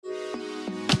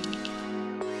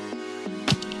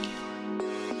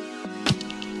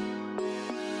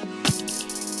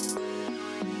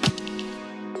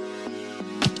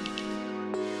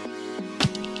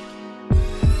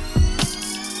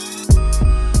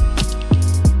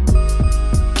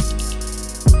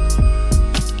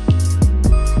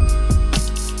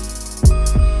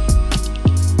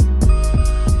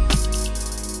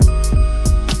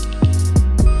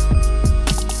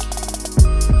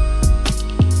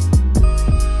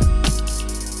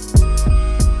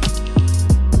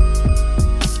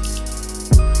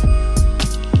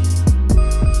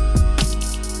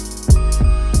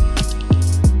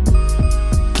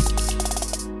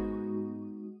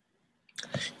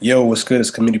Yo, what's good?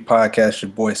 It's Community Podcast. Your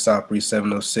boy South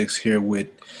 706 here with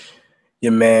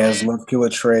your man's Love Killer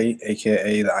Trey,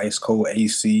 aka the Ice Cold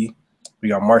AC. We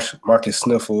got Marcus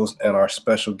Sniffles and our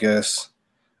special guest,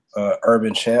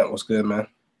 Urban Champ. What's good, man?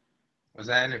 What's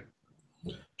happening?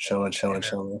 Chilling.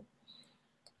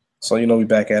 So we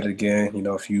back at it again.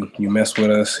 If you mess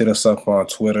with us, hit us up on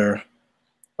Twitter.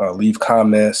 Leave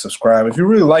comments, subscribe. If you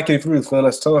really like it, if you really feel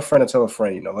us, tell a friend and tell a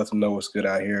friend. Let them know what's good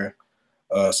out here.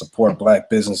 Support Black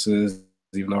businesses,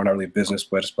 even though we're not really a business,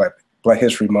 but it's Black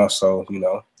History Month, so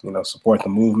support the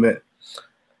movement.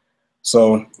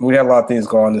 So we had a lot of things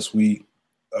going on this week.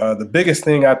 The biggest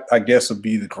thing I guess would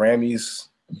be the Grammys.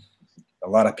 A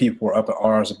lot of people were up in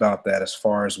arms about that, as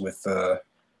far as with the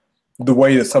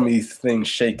way that some of these things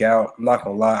shake out. I'm not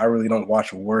gonna lie, I really don't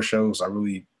watch award shows.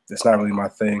 It's not really my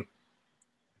thing.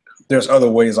 There's other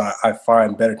ways I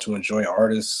find better to enjoy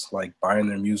artists, like buying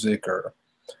their music or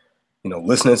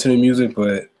listening to the music,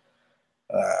 but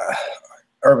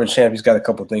Urban Champ, he's got a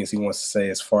couple things he wants to say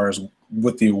as far as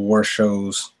with the award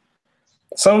shows.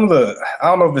 Some of I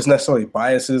don't know if it's necessarily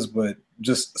biases, but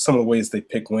just some of the ways they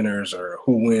pick winners or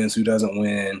who wins, who doesn't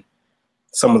win,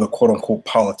 some of the quote unquote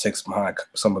politics behind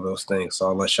some of those things. So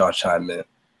I'll let y'all chime in.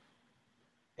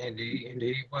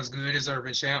 Indeed. What's good? It's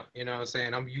Urban Champ. You know what I'm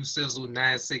saying? I'm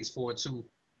usizzle9642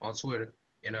 on Twitter.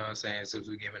 You know what I'm saying? Since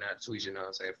we're giving out tweets, you know what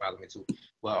I'm saying? Follow me too.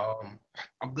 Well,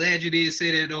 I'm glad you did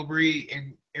say that, though, Bree,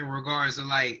 in regards to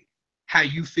like how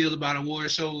you feel about award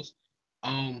shows.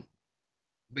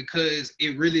 Because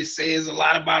it really says a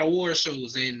lot about award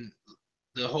shows, and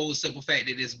the whole simple fact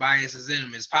that there's biases in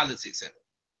them, is politics in them.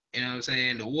 You know what I'm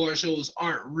saying? The award shows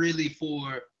aren't really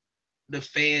for the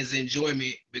fans'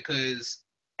 enjoyment, because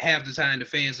half the time the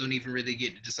fans don't even really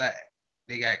get to decide.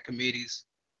 They got committees,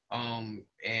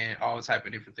 and all type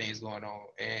of different things going on,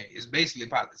 and it's basically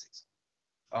politics.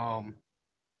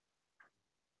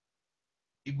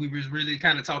 We was really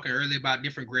kind of talking earlier about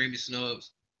different Grammy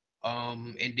snubs,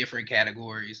 in different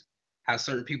categories, how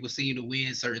certain people seem to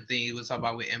win certain things. We'll talk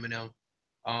about with Eminem.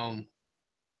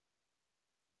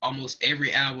 Almost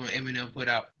every album Eminem put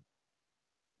out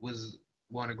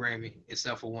won a Grammy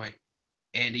except for one.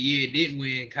 And the year it didn't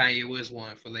win, Kanye West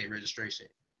won for Late Registration.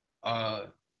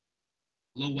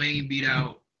 Lil Wayne beat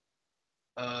out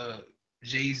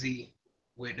Jay-Z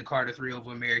with the Carter 3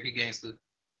 over American Gangster.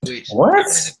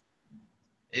 What?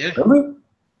 Yeah. Really?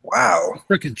 Wow.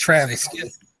 Freaking Travis.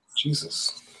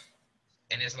 Jesus.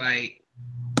 And it's like,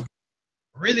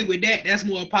 really with that's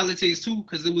more politics too,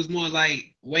 because it was more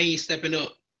like Wayne stepping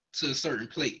up to a certain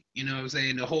plate. You know what I'm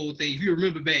saying? The whole thing, if you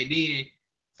remember back then,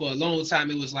 for a long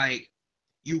time, it was like,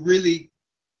 you really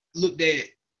looked at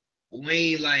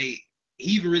Wayne like,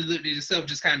 he even really looked at himself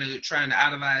just kind of trying to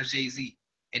idolize Jay-Z.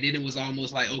 And then it was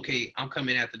almost like, okay, I'm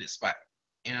coming after this spot.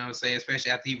 You know what I'm saying?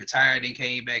 Especially after he retired and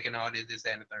came back and all this,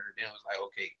 that, and the third. Then it was like,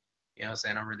 okay, you know what I'm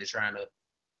saying? I'm really trying to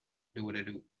do what I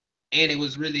do. And it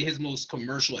was really his most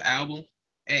commercial album,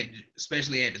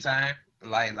 especially at the time.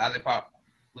 Like Lollipop,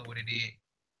 look what it did.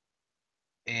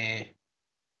 And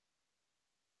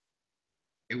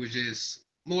it was just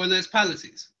more or less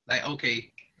politics. Like,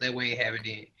 okay, let Wayne have it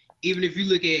then. Even if you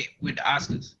look at with the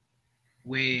Oscars,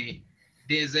 when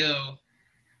Denzel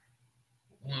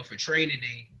won for Training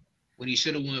Day, when he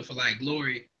should have won for like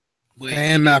Glory.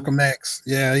 And Malcolm X.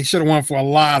 Yeah, he should have won for a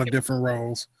lot of different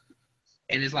roles.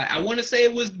 And it's like, I want to say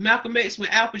it was Malcolm X when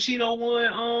Al Pacino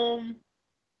won.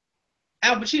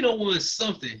 Al Pacino won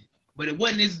something, but it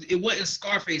wasn't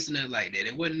Scarface or nothing like that.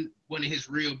 It wasn't one of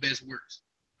his real best works.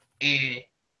 And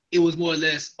it was more or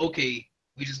less, okay,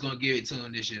 we just gonna give it to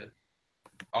him this year.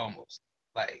 Almost.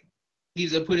 Like,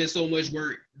 he's put in so much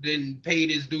work, then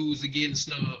paid his dues to getting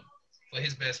snubbed for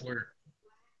his best work.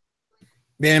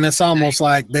 Man, it's almost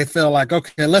like they feel like,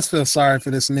 okay, let's feel sorry for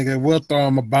this nigga. We'll throw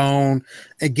him a bone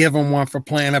and give him one for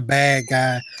playing a bad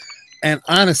guy. And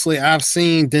honestly, I've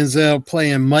seen Denzel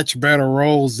play in much better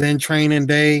roles than Training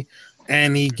Day,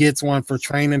 and he gets one for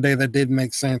Training Day that didn't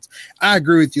make sense. I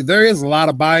agree with you. There is a lot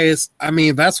of bias. I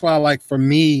mean, that's why, like, for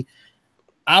me,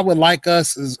 I would like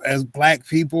us as Black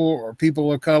people or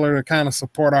people of color to kind of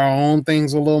support our own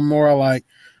things a little more. Like,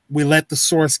 we let The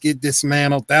Source get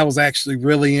dismantled. That was actually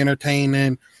really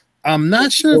entertaining. I'm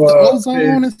not sure if the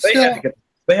Ozone is still.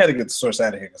 They had to get The Source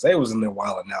out of here because they was in there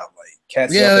wilding out, like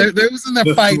cats. Yeah, they was in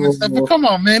there fighting and stuff. But come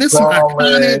on, man, it's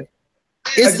iconic.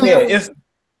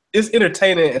 It's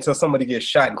entertaining until somebody gets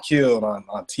shot and killed on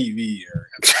TV, or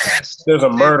there's a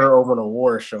murder over an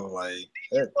award show. Like,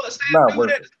 not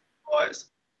worth it.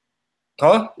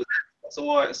 Huh?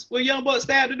 Awards where Young Buck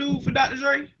stabbed the dude for Dr.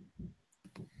 Dre.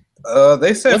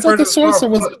 They said was it The Source or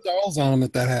was it the Ozone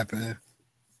that happened?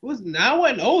 It wasn't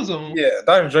Ozone. Yeah,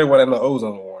 Dr. Dre wasn't in the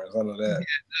Ozone Award. bars. I know that.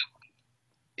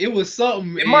 It was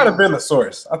something. It might have been the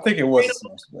source. I think it was the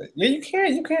source. But yeah,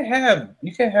 you can't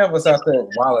have us out there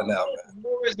wilding out, man.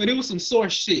 But it was some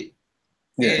source shit.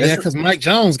 Yeah, because Mike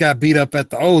Jones got beat up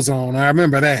at the Ozone. I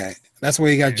remember that. That's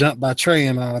where he got jumped by Trey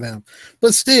and all them.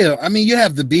 But still, I mean, you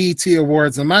have the BET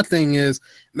Awards, and my thing is,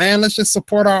 man, let's just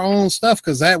support our own stuff,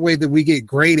 because that way that we get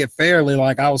graded fairly.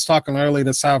 Like I was talking earlier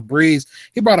to South Breeze,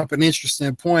 he brought up an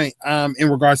interesting point in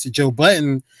regards to Joe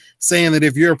Budden, saying that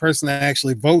if you're a person that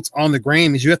actually votes on the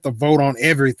Grammys, you have to vote on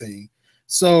everything.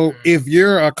 So if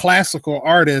you're a classical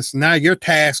artist, now you're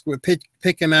tasked with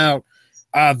picking out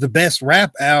the best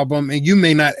rap album, and you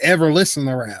may not ever listen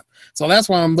to rap. So that's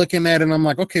why I'm looking at it and I'm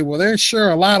like, okay, well, there's sure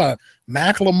a lot of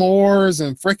Macklemores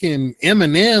and freaking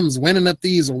Eminems winning up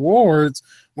these awards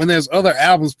when there's other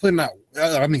albums putting out,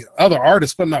 other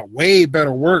artists putting out way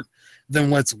better work than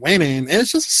what's winning. And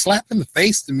it's just a slap in the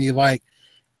face to me. Like,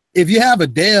 if you have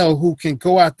Adele who can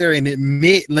go out there and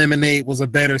admit Lemonade was a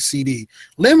better CD,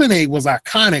 Lemonade was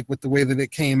iconic with the way that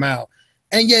it came out,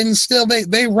 and yet and still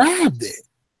they robbed it.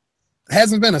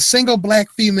 Hasn't been a single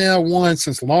black female won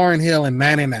since Lauryn Hill in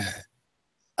 '99.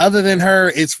 Other than her,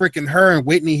 it's freaking her and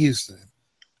Whitney Houston.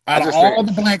 Out of all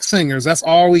the black singers, that's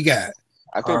all we got.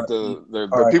 I think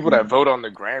the people that vote on the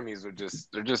Grammys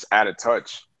they're just out of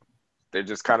touch. They're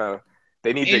just kind of,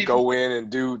 they need to go in and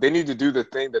do the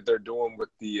thing that they're doing with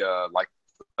the like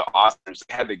the Oscars.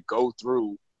 They had to go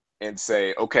through and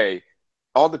say, okay,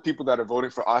 all the people that are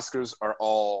voting for Oscars are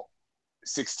all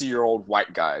 60-year-old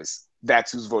white guys.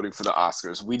 That's who's voting for the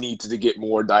Oscars. We need to get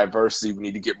more diversity. We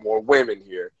need to get more women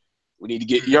here. We need to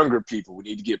get younger people. We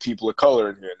need to get people of color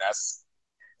in here. And that's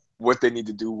what they need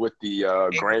to do with the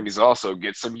Grammys also.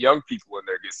 Get some young people in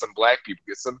there. Get some black people.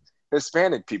 Get some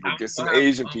Hispanic people. Get some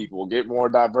Asian people. Get more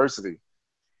diversity.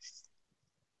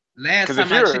 Last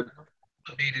time I checked,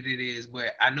 updated it is,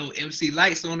 but I know MC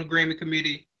Light's on the Grammy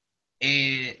committee.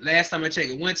 And last time I checked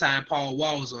it, one time, Paul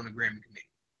Wall was on the Grammy committee.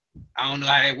 I don't know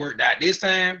how that worked out this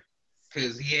time,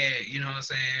 because he had, you know what I'm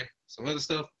saying, some other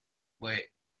stuff. But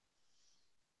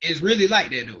it's really like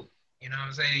that, though. You know what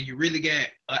I'm saying? You really got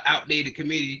an outdated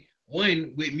committee,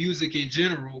 one with music in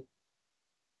general,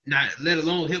 not let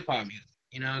alone hip-hop music.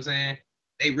 You know what I'm saying?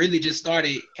 They really just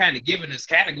started kind of giving us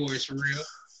categories for real.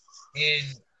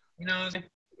 And, you know what I'm saying?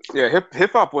 Yeah,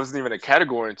 hip-hop wasn't even a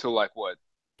category until, like, what?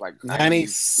 Like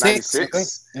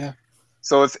 96? Yeah.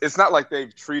 So it's not like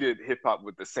they've treated hip-hop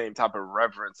with the same type of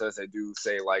reverence as they do,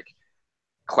 say, like,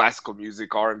 classical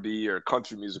music, R&B, or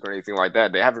country music, or anything like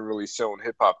that. They haven't really shown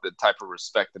hip-hop the type of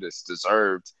respect that it's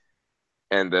deserved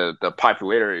and the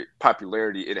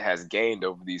popularity it has gained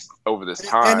over this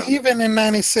time. And even in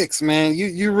 '96, man,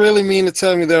 you really mean to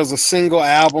tell me there was a single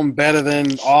album better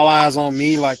than All Eyes on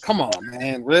Me? Like, come on,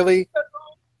 man, really?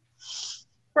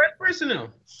 Fresh Prince and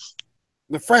them.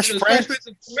 The Fresh Prince?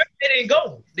 They didn't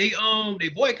go. They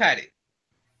boycotted.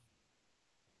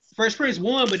 Fresh Prince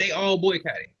won, but they all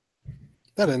boycotted.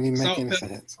 That doesn't even make any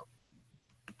sense.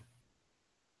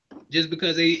 Just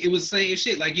because it was the same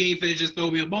shit, like you ain't finna just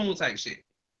throw me a bone type shit.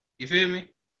 You feel me?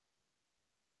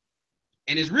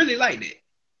 And it's really like that.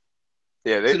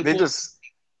 Yeah,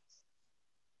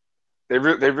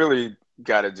 they really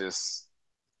gotta just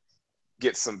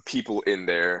get some people in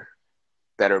there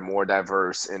that are more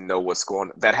diverse and know what's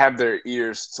going on, that have their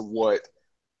ears to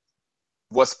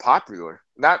what's popular.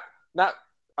 Not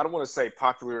I don't want to say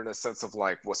popular in the sense of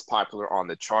like what's popular on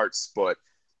the charts, but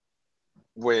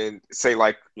when, say,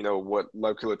 like, you know, what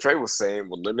Love Killer Trey was saying,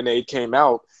 when Lemonade came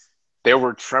out, there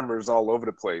were tremors all over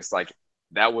the place. Like,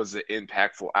 that was an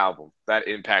impactful album. That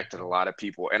impacted a lot of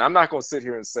people. And I'm not going to sit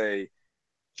here and say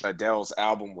Adele's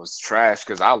album was trash,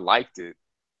 because I liked it,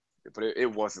 but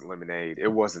it wasn't Lemonade. It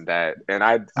wasn't that. And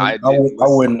I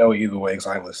wouldn't know either way, because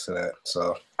I listened to that.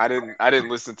 So I didn't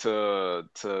listen to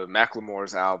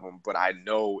Macklemore's album, but I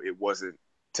know it wasn't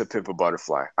To Pimp a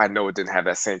Butterfly. I know it didn't have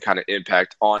that same kind of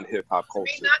impact on hip hop culture.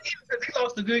 I mean, not even because he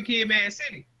lost to Good Kid, Mad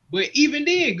City. But even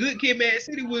then, Good Kid, Mad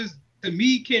City was, to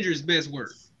me, Kendrick's best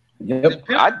work. Yep.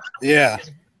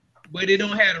 But it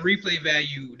don't have the replay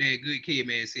value that Good Kid,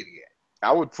 Mad City had.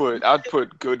 I'd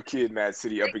put Good Kid, Mad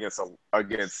City up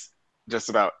against just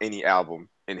about any album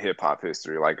in hip hop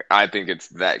history. Like, I think it's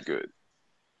that good.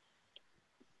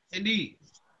 Indeed.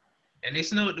 And they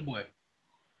snubbed the boy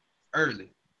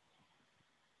early.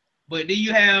 But then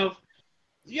you have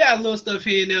little stuff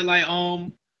here and there, like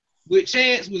with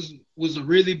Chance was a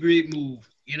really big move.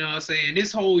 You know what I'm saying?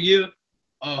 This whole year,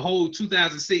 whole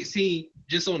 2016,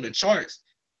 just on the charts,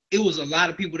 it was a lot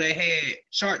of people that had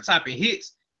chart topping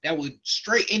hits that were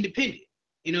straight independent.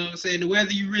 You know what I'm saying?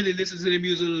 Whether you really listen to the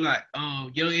music or not,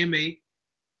 Young M.A.,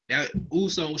 that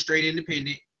Uso straight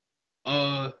independent.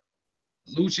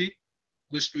 Lucci,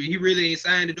 which he really ain't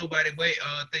signed to nobody but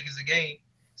Think It's a Game.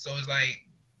 So it's like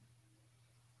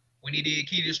when he did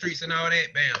Key to the Streets and all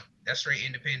that, bam, that's straight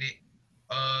independent.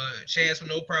 Chance with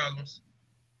No Problems,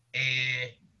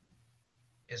 and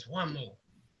it's one more.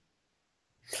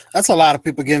 That's a lot of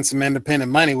people getting some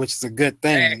independent money, which is a good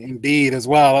thing indeed as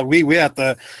well. We have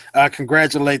to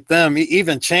congratulate them.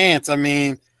 Even Chance, I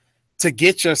mean, to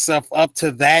get yourself up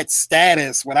to that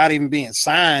status without even being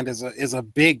signed is a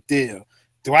big deal.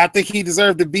 Do I think he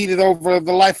deserved to beat it over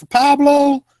The Life of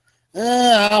Pablo?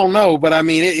 I don't know, but I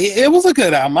mean, it was a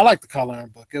good album. I like the Coloring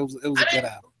Book. It was a good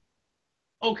album.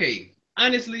 Okay,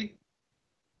 honestly,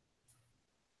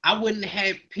 I wouldn't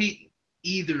have picked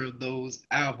either of those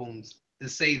albums to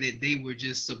say that they were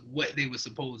just what they were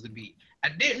supposed to be. I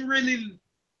didn't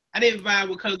vibe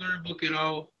with Coloring Book at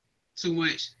all too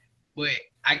much, but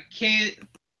I can't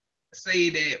say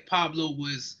that Pablo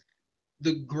was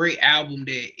the great album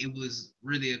that it was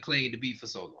really acclaimed to be for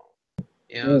so long.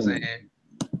 You know what I'm saying?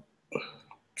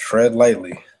 Tread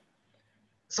lightly.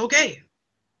 It's okay.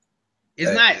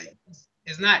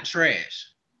 It's not trash.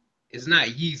 It's not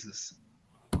Yeezus.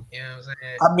 You know what I'm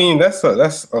saying? I mean,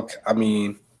 that's okay. I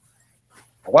mean,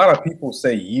 a lot of people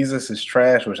say Yeezus is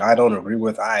trash, which I don't agree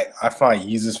with. I find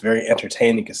Yeezus very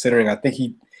entertaining, considering I think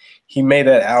he made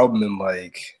that album in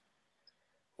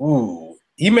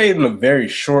he made it in a very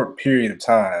short period of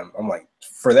time. I'm like,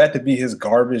 for that to be his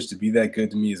garbage, to be that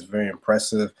good to me is very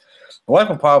impressive. The Life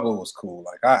of Pablo was cool.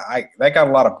 Like I that got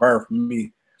a lot of burn from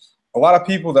me. A lot of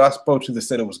people that I spoke to that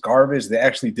said it was garbage, they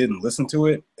actually didn't listen to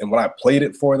it. And when I played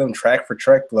it for them track for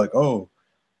track, they're like, oh,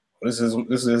 this is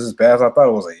as bad as I thought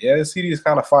it was. Like, yeah, this CD is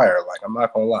kind of fire. Like, I'm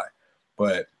not gonna lie.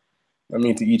 But I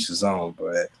mean, to each his own.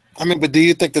 But I mean, but do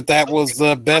you think that was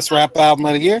the best rap album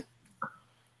of the year?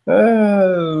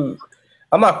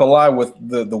 I'm not gonna lie, with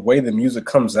the way the music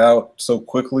comes out so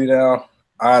quickly now,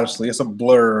 honestly, it's a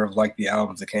blur of like the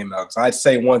albums that came out. Because I'd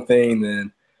say one thing,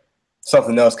 then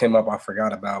something else came up I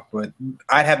forgot about. But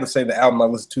I'd have to say the album I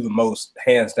listened to the most,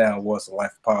 hands down, was The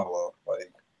Life of Pablo.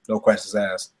 Like, no questions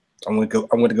asked. I went to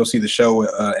go see the show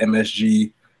at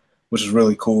MSG, which is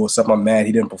really cool. Except I'm mad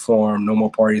he didn't perform No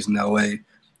More Parties in LA,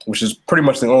 which is pretty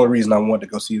much the only reason I wanted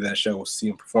to go see that show, was see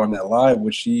him perform that live,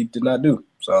 which he did not do.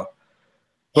 So,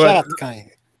 but, shout out to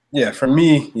Kanye. Yeah, for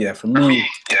me, The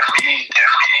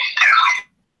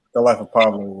Life of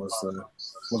Pablo was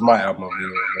my album of the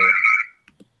year.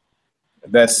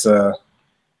 But that's to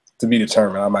be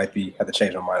determined. I might have to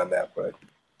change my mind on that, but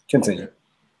continue.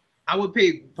 I would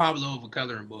pick Pablo over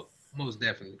Coloring Book, most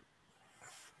definitely.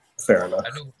 Fair enough.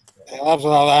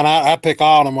 I pick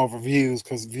all of them over Views,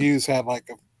 because Views have like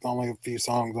only a few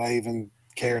songs I even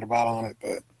cared about on it.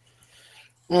 But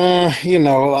you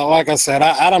know, like I said,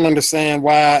 I don't understand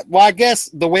why. Well, I guess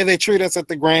the way they treat us at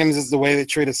the Grammys is the way they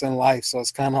treat us in life. So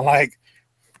it's kind of like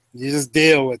you just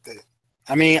deal with it.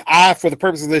 I mean, for the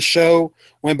purpose of this show,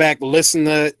 went back to listen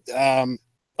to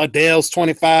Adele's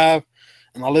 25,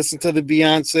 and I listened to the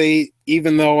Beyonce,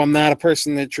 even though I'm not a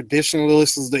person that traditionally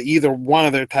listens to either one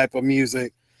of their type of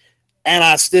music. And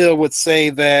I still would say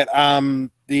that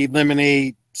the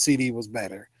Lemonade CD was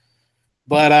better.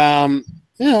 But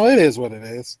you know, it is what it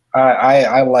is.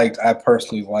 I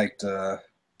personally liked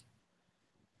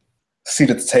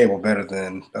Seat at the Table better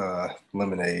than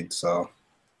Lemonade. So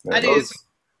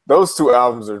those two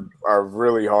albums are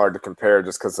really hard to compare,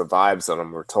 just because the vibes on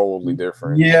them are totally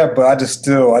different. Yeah, but I just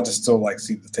still like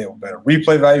Seat at the Table better.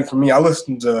 Replay value for me, I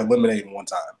listened to Lemonade one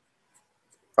time.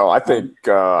 Oh, I think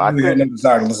I had no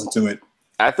desire to listen to it.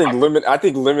 I think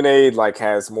Lemonade like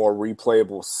has more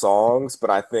replayable songs, but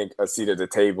I think A Seat at the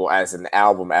Table as an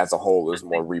album as a whole is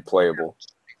more replayable.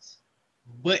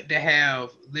 But to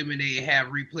have Lemonade have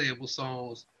replayable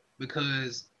songs,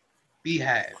 because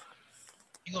Beehive,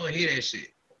 you're gonna hear that shit.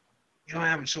 You don't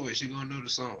have a choice. You're gonna know the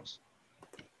songs.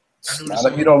 Not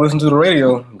if you don't listen to the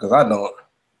radio, because I don't.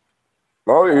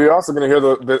 Well, you're also gonna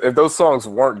hear if those songs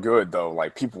weren't good though,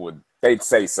 like they'd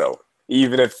say so.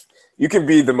 Even if you can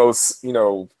be the most,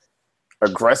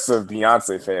 aggressive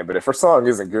Beyonce fan, but if her song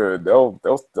isn't good, they'll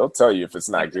tell you if it's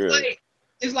not good.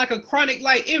 It's like a chronic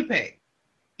impact.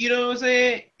 You know what I'm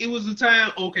saying? It was a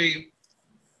time, okay,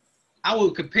 I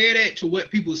would compare that to what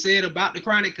people said about the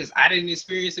Chronic, because I didn't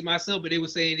experience it myself, but they were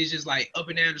saying it's just like up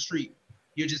and down the street.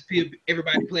 You just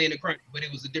everybody playing the Chronic, but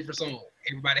it was a different song.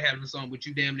 Everybody having a song, but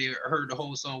you damn near heard the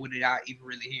whole song without even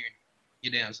really hearing it.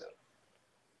 Your damn self.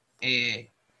 And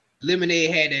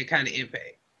Lemonade had that kind of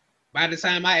impact. By the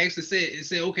time I actually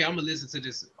said, okay, I'm gonna listen to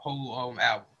this whole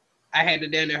album, I had to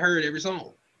damn near heard every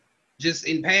song, just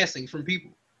in passing from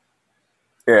people.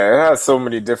 Yeah, it has so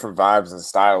many different vibes and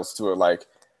styles to it. Like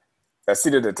A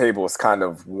Seat at the Table is kind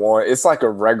of one. It's like a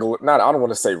regular. Not I don't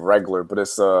want to say regular, but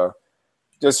it's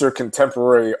just your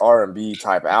contemporary R&B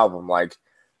type album. Like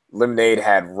Lemonade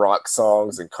had rock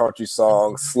songs and country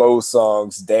songs, slow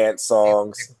songs, dance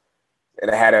songs, and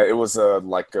it was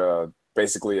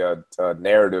basically a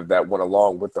narrative that went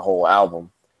along with the whole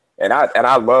album. And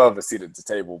I love A Seat at the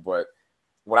Table, but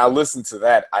when I listen to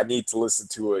that, I need to listen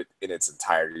to it in its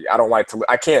entirety.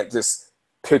 I can't just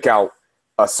pick out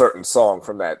a certain song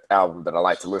from that album that I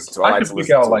like to listen to. I like to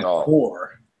listen to it all.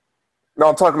 4. No,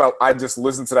 I'm talking about I just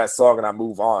listen to that song and I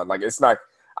move on. Like it's not.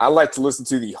 I like to listen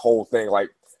to the whole thing. Like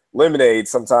Lemonade,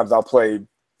 sometimes I'll play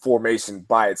Formation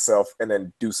by itself and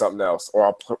then do something else, or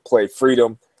I'll play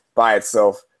Freedom by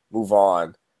itself, move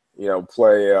on.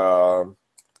 Play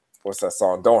what's that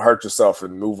song? Don't Hurt Yourself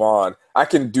and move on. I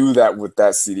can do that with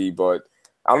that CD, but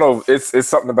I don't know. It's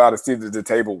something about A Seat at the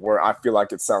Table where I feel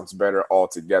like it sounds better all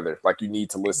together. Like you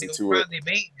need to listen to it. Probably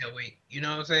made that way. You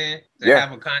know what I'm saying? To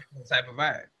have a constant type of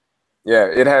vibe. Yeah,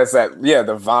 it has that. Yeah,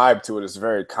 the vibe to it is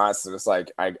very constant. It's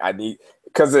like I need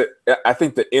because I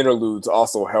think the interludes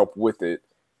also help with it.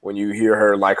 When you hear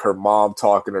her like her mom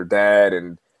talking, her dad,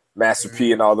 and Master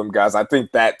P and all them guys, I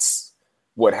think that's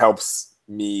what helps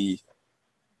me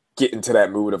get into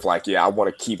that mood of like, yeah, I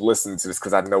want to keep listening to this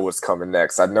because I know what's coming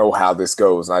next. I know how this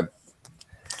goes. I'm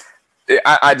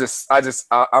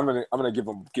gonna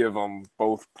give them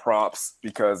both props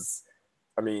because,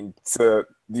 I mean, to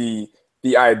the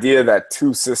idea that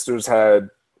two sisters had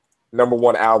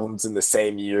 #1 albums in the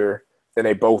same year and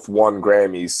they both won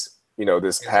Grammys,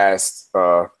 this past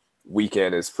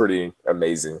weekend is pretty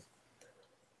amazing.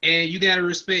 And you gotta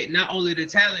respect not only the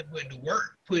talent but the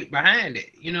work put behind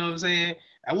it. You know what I'm saying?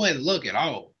 I wasn't luck at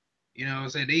all. You know what I'm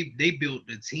saying? They built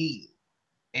the team.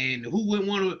 And who wouldn't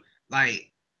want to,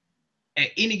 like, at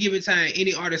any given time,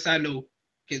 any artist I know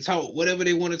can talk whatever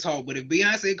they want to talk. But if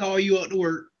Beyonce call you up to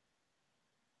work,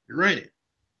 you're running.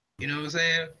 You know what I'm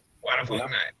saying? Why the fuck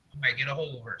not? You might get a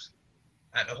whole verse.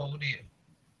 Not the whole deal.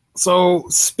 So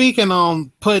speaking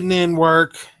on putting in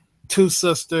work, two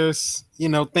sisters,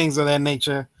 things of that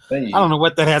nature. I don't know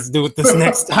what that has to do with this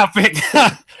next topic.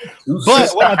 But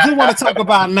what I do want to talk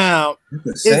about now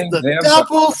is the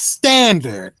double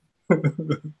standard.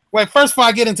 Wait, first before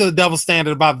I get into the double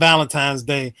standard about Valentine's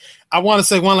Day, I want to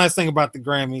say one last thing about the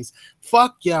Grammys.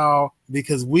 Fuck y'all,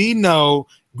 because we know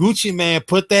Gucci Mane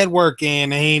put that work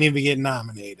in and he ain't even getting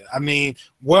nominated. I mean,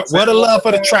 where the love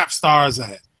for the trap stars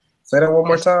at? Say that one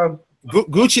more time.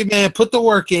 Gucci Mane put the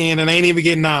work in and ain't even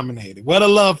getting nominated. Where the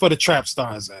love for the trap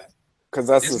stars at? Because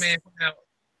that's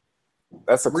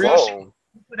a clone.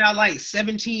 He put out like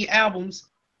 17 albums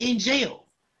in jail.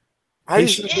 How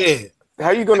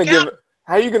you gonna give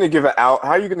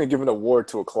an award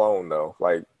to a clone though?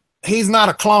 Like he's not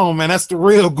a clone, man. That's the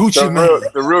real Gucci Mane.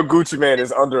 The real Gucci Mane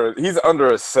is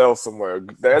under a cell somewhere.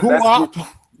 That's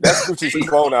Gucci's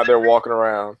clone out there walking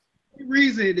around. The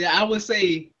reason that I would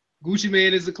say Gucci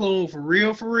Mane is a clone for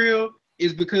real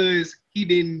is because he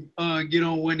didn't get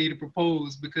on one knee to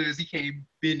propose because he can't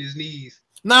bend his knees.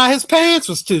 Nah, his pants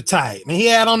was too tight, and he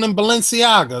had on them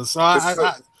Balenciagas. So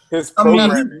it's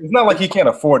not like he can't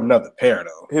afford another pair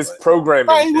though. His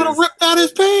programming, he would have ripped out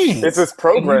his pants. It's his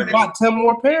programming. He bought 10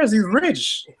 more pairs. He's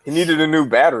rich. He needed a new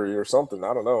battery or something.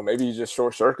 I don't know. Maybe he just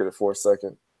short circuited for a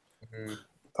second.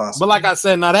 But like I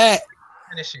said, now that.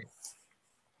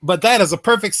 But that is a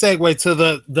perfect segue to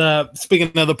the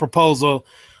speaking of the proposal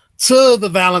to the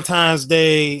Valentine's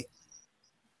Day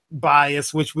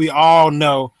bias, which we all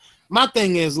know. My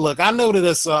thing is, look, I know that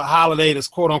it's a holiday that's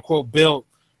quote unquote built,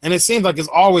 and it seems like it's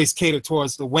always catered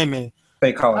towards the women.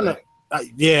 Fake holiday.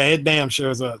 Yeah, it damn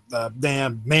sure is a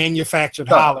damn manufactured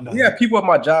holiday. Yeah, people at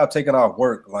my job taking off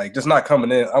work, like just not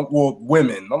coming in.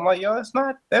 Women. I'm like, yo, that's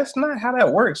not how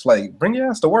that works. Like, bring your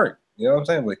ass to work. You know what I'm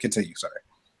saying? But continue, sorry.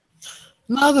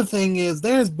 Another thing is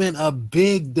there's been a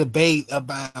big debate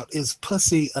about is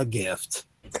pussy a gift?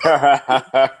 Fellas,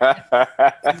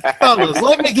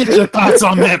 let me get your thoughts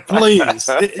on that, please.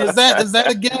 Is that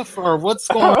a gift or what's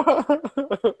going on?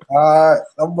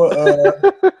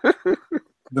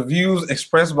 The views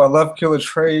expressed by Love Killer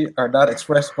Trey are not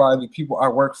expressed by the people I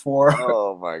work for.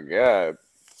 Oh my god.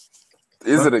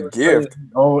 Is it a gift?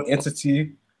 Own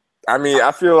entity. I mean,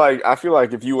 I feel like if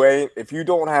you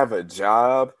don't have a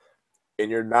job and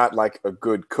you're not like a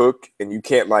good cook and you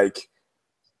can't like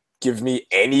give me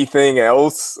anything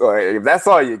else, like if that's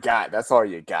all you got, that's all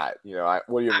you got.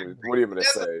 What are you gonna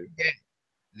say?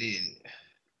 Then,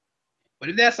 but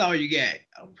if that's all you got,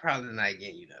 I'm probably not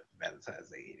getting you that Valentine's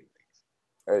Day anyways.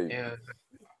 Hey,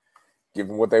 give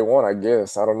them what they want, I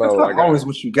guess. I don't know. That's not always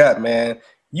what you got, man.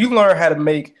 You learn how to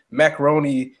make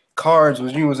macaroni cards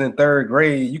when you was in 3rd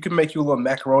grade. You could make you a little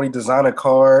macaroni designer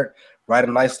card, write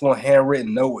a nice little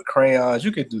handwritten note with crayons.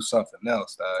 You could do something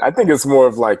else, dog. I think it's more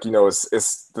of like,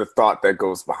 it's the thought that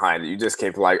goes behind it. You just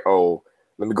can't be like, oh,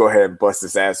 let me go ahead and bust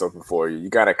this ass open for you. You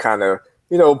gotta kind of,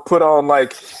 put on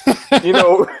like,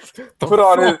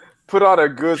 put on a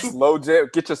good slow jam,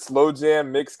 get your slow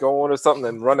jam mix going or something,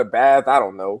 and run a bath. I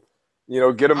don't know.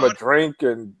 Get them a drink,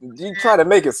 and you try to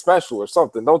make it special or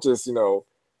something. Don't just,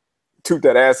 toot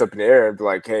that ass up in the air and be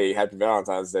like, hey, happy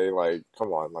Valentine's Day. Like,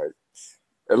 come on, like,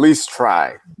 at least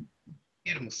try.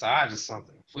 Get a massage or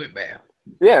something, foot bath.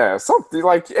 Yeah, something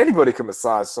like anybody can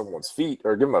massage someone's feet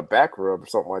or give them a back rub or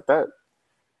something like that.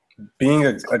 Being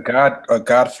a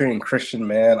God-fearing Christian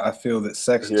man, I feel that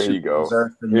sex is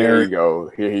reserved for marriage.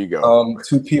 Here you go.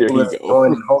 Two people that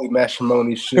join in holy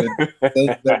matrimony should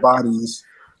save their bodies.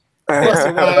 Bust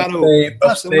it wide open.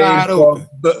 Bust it wide open.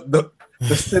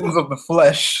 The sins of the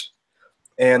flesh.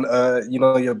 And,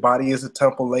 your body is a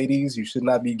temple, ladies. You should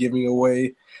not be giving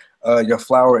away your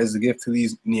flower as a gift to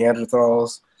these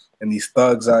Neanderthals and these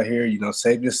thugs out here.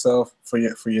 Save yourself for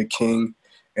your king,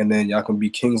 and then y'all can be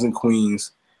kings and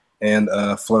queens and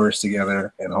flourish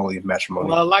together in holy matrimony.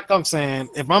 Well, like I'm saying,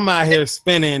 if I'm out here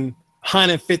spending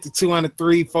 $150, $200,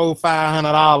 $300, $400,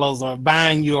 $500 or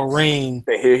buying you a ring,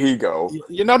 here he go.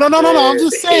 No. I'm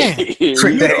just saying. You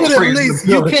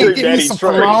can't give me some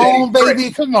cologne,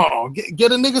 baby. Come on,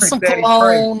 get a nigga some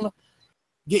cologne.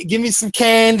 Give me some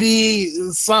candy,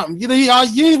 something. You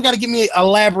even got to give me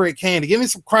elaborate candy. Give me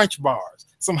some Crunch Bars,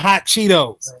 some hot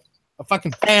Cheetos, a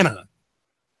fucking Fanta.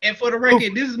 And for the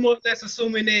record, this is more or less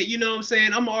assuming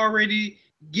that, I'm already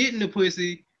getting the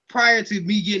pussy prior to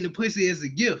me getting the pussy as a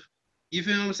gift. You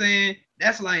feel what I'm saying?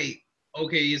 That's like,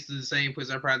 okay, it's the same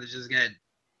pussy I probably just got.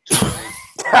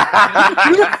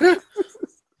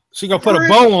 She gonna put a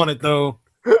bow on it though.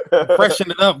 Freshen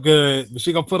it up good, but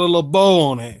she gonna put a little bow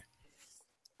on it.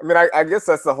 I mean, I guess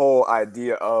that's the whole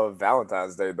idea of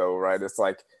Valentine's Day though, right? It's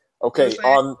like, okay,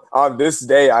 on this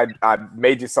day I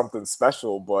made you something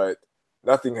special, but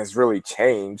nothing has really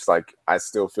changed. Like, I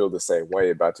still feel the same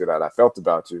way about you that I felt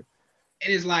about you.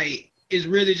 And it's like, it's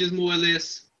really just more or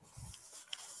less,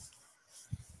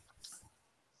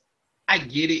 I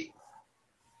get it,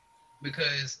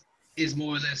 because it's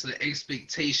more or less an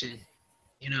expectation,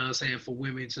 for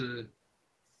women to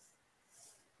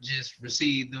just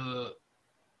receive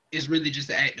it's really just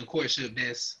the act of courtship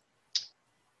that's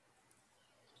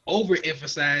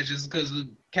overemphasized just because of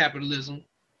capitalism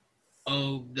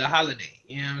of the holiday,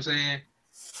 you know what I'm saying?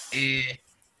 And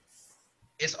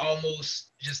it's almost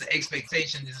just the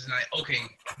expectation is like, okay,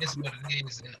 this is what it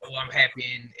is, and I'm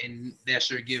happy, and that's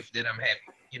your gift that I'm happy.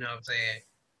 You know what I'm saying?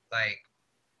 Like,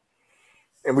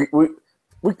 and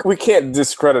we can't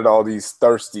discredit all these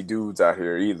thirsty dudes out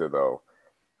here either, though,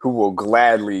 who will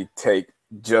gladly take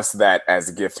just that as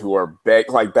a gift, who are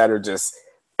that are just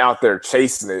out there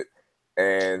chasing it.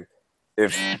 And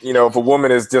if a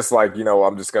woman is just like,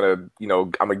 I'm just gonna,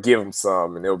 I'm gonna give them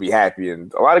some and they'll be happy.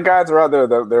 And a lot of guys are out there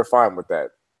that they're fine with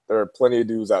that. There are plenty of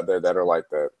dudes out there that are like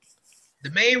that.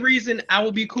 The main reason I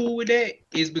would be cool with that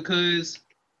is because,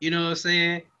 you know what I'm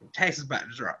saying, taxes about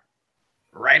to drop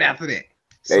right after that.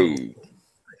 So, hey,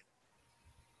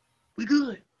 we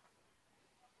good.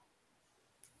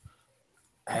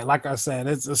 Hey, like I said,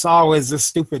 it's always this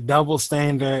stupid double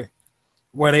standard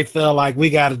where they feel like we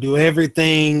got to do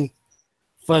everything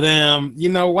for them.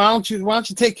 Why don't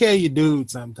you take care of your dude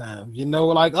sometimes?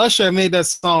 Like Usher made that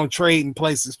song Trade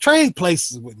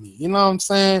Places with me. You know what I'm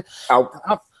saying?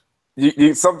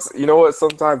 You know what?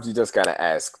 Sometimes you just gotta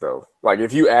ask though. Like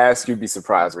if you ask, you'd be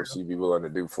surprised what she'd be willing to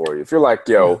do for you. If you're like,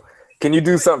 yo, can you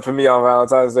do something for me on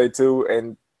Valentine's Day too?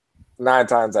 And 9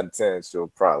 times out of 10, she'll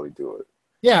probably do it.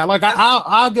 Yeah, like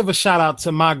I'll give a shout out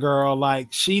to my girl. Like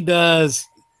she does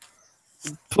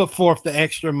put forth the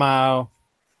extra mile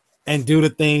and do the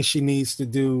things she needs to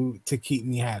do to keep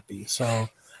me happy. So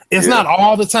it's not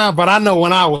all the time, but I know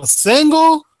when I was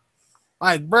single,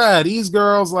 like, bruh, these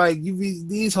girls, like,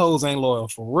 these hoes ain't loyal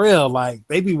for real. Like,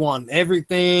 they be wanting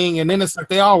everything, and then it's like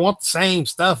they all want the same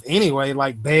stuff anyway,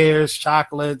 like bears,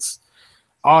 chocolates,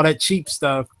 all that cheap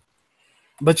stuff.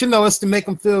 But it's to make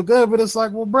them feel good. But it's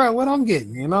like, well, bruh, what I'm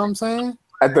getting, you know what I'm saying?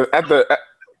 At the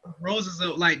roses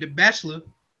are like The Bachelor.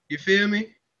 You feel me?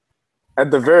 At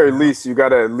the very least, you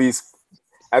gotta you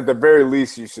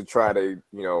should try to,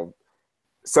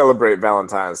 celebrate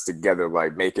Valentine's together,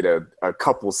 like make it a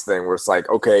couples thing where it's like,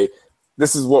 okay,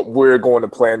 this is what we're going to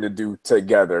plan to do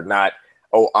together, not,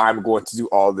 oh, I'm going to do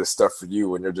all this stuff for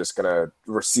you and you're just going to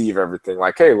receive everything.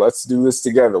 Like, hey, let's do this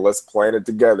together. Let's plan it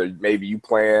together. Maybe you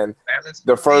plan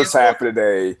the first half of the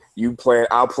day,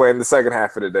 I'll plan the second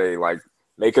half of the day. Like,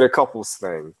 Make it a couples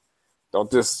thing.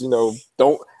 Don't just,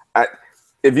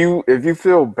 if you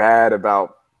feel bad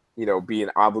about, being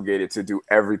obligated to do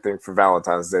everything for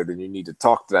Valentine's Day, then you need to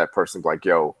talk to that person like,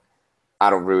 yo,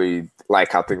 I don't really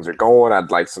like how things are going.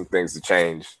 I'd like some things to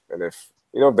change. And if,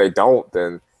 they don't,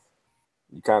 then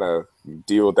you kind of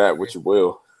deal with that what you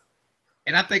will.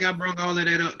 And I think I brought all of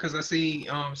that up because I see,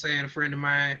 saying a friend of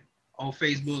mine on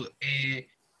Facebook, and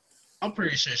I'm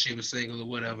pretty sure she was single or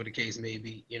whatever the case may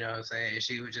be. You know what I'm saying?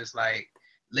 She was just like,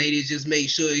 ladies, just make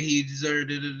sure he deserved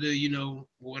it,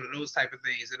 one of those type of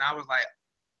things. And I was like,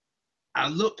 I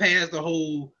look past the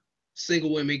whole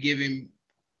single women giving,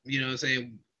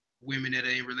 women that are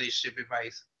in relationship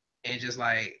advice, and just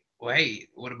like, well, hey,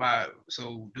 what about,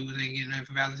 so dudes ain't getting nothing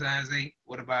for Valentine's Day?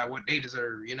 What about what they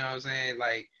deserve? You know what I'm saying?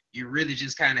 Like, you really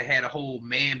just kind of had a whole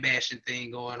man bashing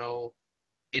thing going on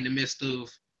in the midst of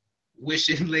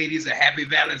wishing ladies a happy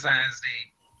Valentine's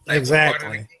Day. Like,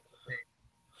 exactly.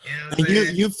 You know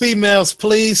you females,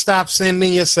 please stop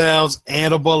sending yourselves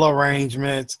edible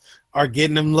arrangements or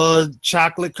getting them little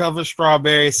chocolate covered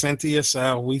strawberries sent to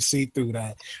yourself. We see through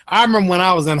that. I remember when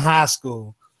I was in high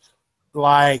school,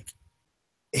 like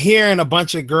hearing a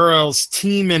bunch of girls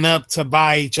teaming up to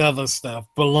buy each other stuff,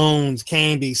 balloons,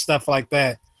 candy, stuff like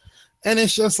that. And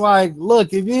it's just like,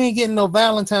 look, if you ain't getting no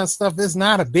Valentine's stuff, it's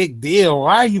not a big deal.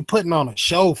 Why are you putting on a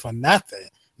show for nothing?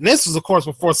 And this was, of course,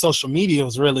 before social media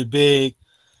was really big.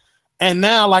 And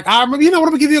now, like, I remember, I'm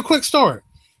going to give you a quick story.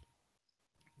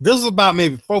 This was about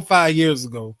maybe 4 or 5 years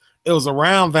ago. It was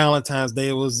around Valentine's Day.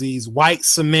 It was these white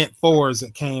cement 4s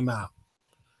that came out.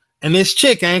 And this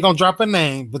chick, I ain't going to drop her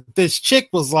name, but this chick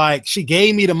was like, she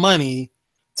gave me the money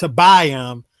to buy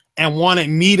them and wanted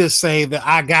me to say that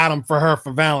I got them for her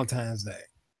for Valentine's Day.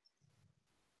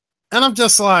 And I'm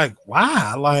just like,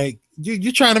 wow, like,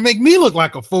 you're trying to make me look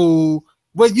like a fool,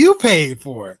 but you paid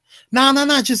for it.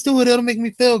 No, just do it. It'll make me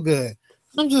feel good.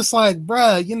 I'm just like,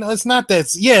 bruh, it's not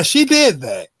that. Yeah, she did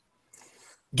that.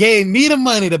 Gave me the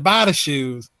money to buy the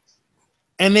shoes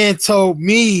and then told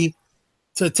me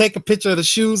to take a picture of the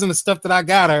shoes and the stuff that I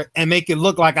got her and make it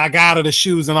look like I got her the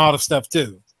shoes and all the stuff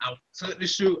too. I took the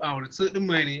shoe, I would have took the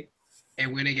money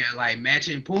and when they got like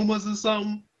matching Pumas or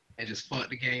something and just fucked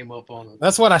the game up on them.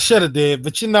 That's what I should have did.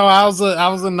 But I was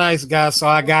a nice guy, so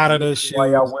I got her the shoes. Why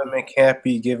y'all women can't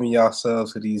be giving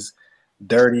yourselves to these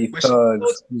dirty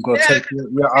thugs who's gonna take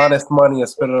your honest money and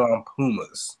spend it on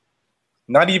Pumas?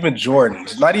 Not even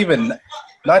Jordans. Not even.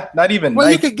 Well,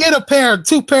 Nike. You could get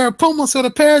 2 pair of Pumas with a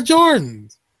pair of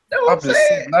Jordans. I'm just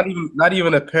saying, not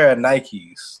even a pair of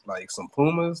Nikes. Like some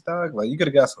Pumas, dog. Like you could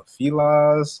have got some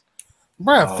Filas.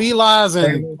 Bro, Filas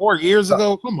and 4 years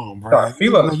ago. Come on, bro.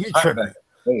 Filas, you tripping.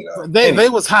 They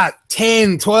was hot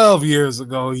 10, 12 years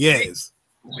ago. Yes.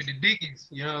 With the Dickies,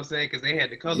 you know what I'm saying? Because they had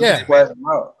the colors. Yeah.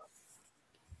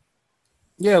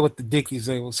 Yeah, with the Dickies,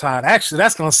 it was hot. Actually,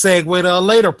 that's going to segue to a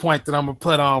later point that I'm going to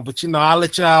put on. But, I'll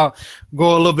let y'all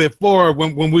go a little bit forward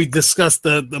when we discuss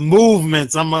the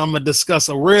movements. I'm going to discuss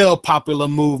a real popular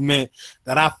movement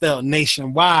that I felt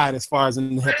nationwide as far as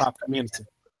in the hip-hop community.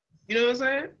 You know what I'm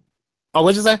saying? Oh,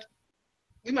 what'd you say?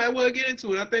 We might well get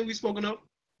into it. I think we've spoken up.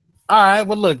 All right.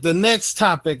 Well, look, the next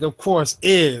topic, of course,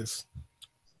 is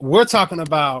we're talking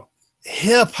about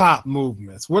hip-hop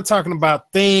movements. We're talking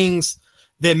about things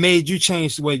that made you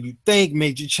change the way you think,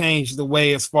 made you change the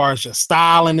way as far as your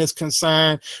styling is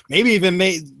concerned, maybe even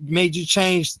made you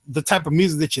change the type of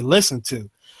music that you listen to.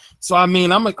 So, I'm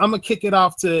gonna kick it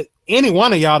off to any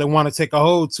one of y'all that want to take a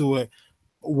hold to it.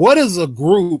 What is a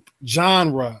group,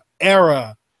 genre,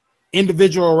 era,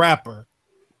 individual rapper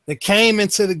that came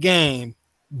into the game,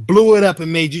 blew it up,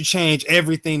 and made you change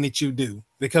everything that you do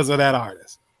because of that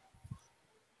artist?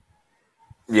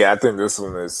 Yeah, I think this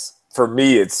one is, for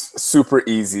me, it's super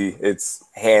easy. It's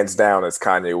hands down, it's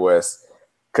Kanye West.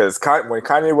 Because when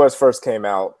Kanye West first came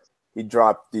out, he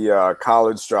dropped the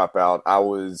College Dropout. I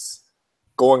was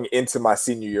going into my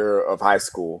senior year of high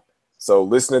school. So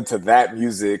listening to that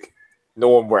music,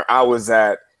 knowing where I was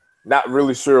at, not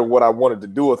really sure what I wanted to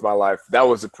do with my life, that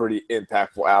was a pretty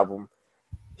impactful album.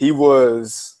 He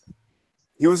was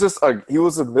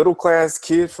a middle-class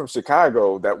kid from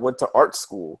Chicago that went to art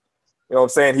school. You know what I'm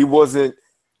saying? He wasn't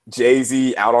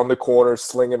Jay-Z out on the corner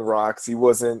slinging rocks. He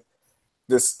wasn't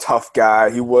this tough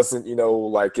guy. He wasn't,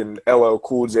 like an LL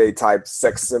Cool J type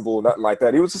sex symbol, nothing like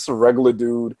that. He was just a regular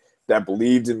dude that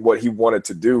believed in what he wanted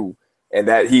to do, and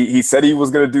that he said he was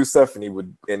going to do stuff, and he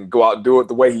would go out and do it.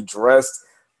 The way he dressed,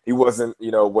 he wasn't,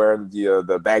 wearing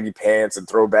the baggy pants and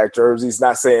throwback jerseys.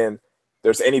 Not saying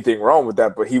there's anything wrong with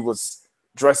that, but he was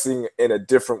dressing in a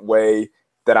different way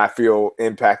that I feel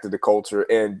impacted the culture.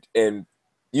 And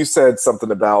you said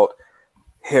something about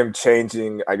him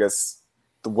changing, I guess,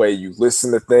 the way you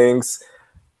listen to things.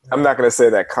 I'm not gonna say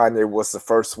that Kanye was the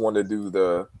first one to do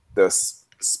the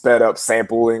sped up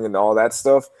sampling and all that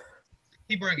stuff.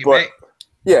 He bring it But back.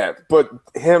 yeah, but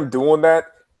him doing that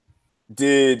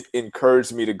did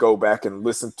encourage me to go back and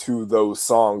listen to those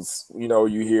songs. You know,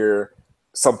 you hear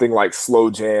something like Slow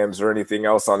Jams or anything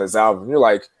else on his album. You're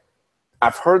like,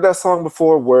 I've heard that song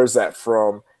before. Where's that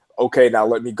from? Okay, now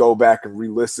let me go back and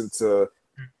re-listen to,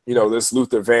 you know, this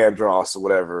Luther Vandross or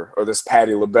whatever, or this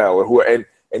Patti LaBelle or who, and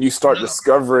you start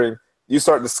discovering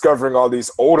all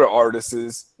these older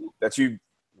artists that you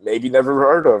maybe never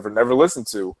heard of or never listened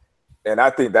to. And I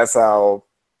think that's how,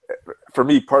 for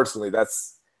me personally,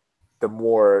 that's the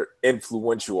more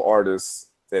influential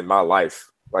artist in my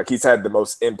life. Like, he's had the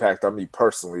most impact on me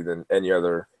personally than any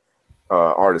other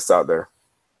artist out there.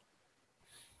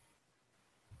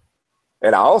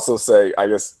 And I also say, I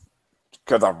guess,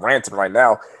 because I'm ranting right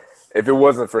now, if it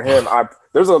wasn't for him,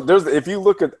 there's if you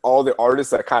look at all the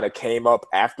artists that kind of came up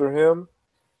after him,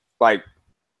 like,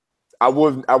 I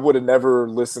would have never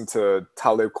listened to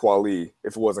Talib Kweli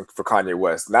if it wasn't for Kanye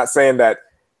West. Not saying that,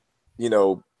 you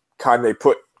know, Kanye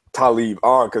put Talib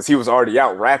on because he was already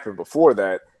out rapping before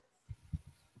that,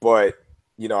 but,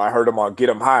 you know, I heard him on Get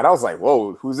 'Em High and I was like,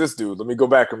 whoa, who's this dude? Let me go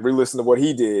back and re-listen to what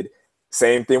he did.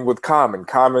 Same thing with Common.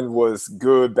 Common was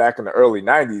good back in the early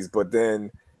 90s, but then,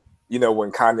 you know,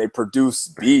 when Kanye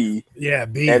produced B,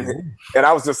 and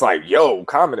I was just like, yo,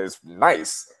 Common is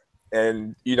nice.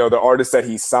 And, you know, the artists that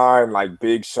he signed, like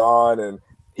Big Sean, and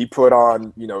he put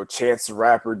on, you know, Chance the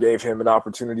Rapper, gave him an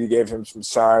opportunity, gave him some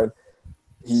shine.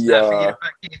 He About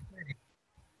Kid Cudi.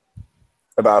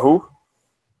 About who?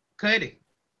 Cudi.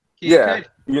 Cudi.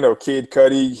 You know, Kid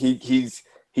Cudi.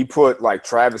 He put like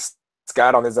Travis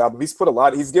Scott on his album. He's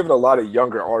given a lot of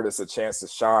younger artists a chance to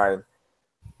shine.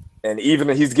 And even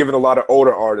he's given a lot of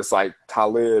older artists like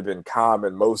Talib and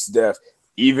Common, Mos Def,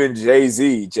 even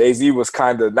Jay-Z. Jay-Z was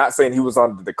kind of, not saying he was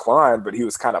on the decline, but he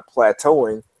was kind of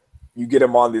plateauing. You get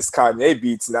him on these Kanye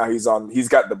beats, now he's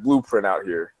got the blueprint out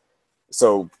here.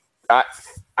 So I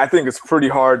think it's pretty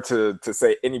hard to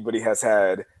say anybody has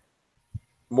had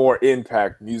more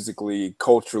impact musically,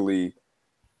 culturally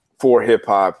for hip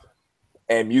hop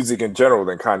and music in general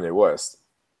than Kanye West.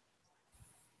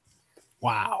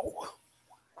 Wow.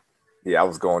 Yeah, I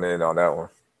was going in on that one.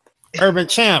 Urban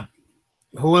Champ,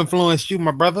 who influenced you,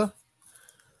 my brother?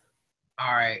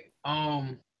 All right.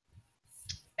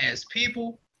 As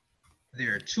people,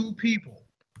 there are two people.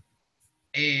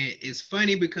 And it's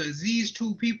funny because these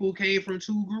two people came from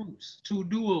two groups, two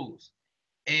duos.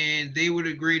 And they were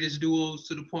the greatest duos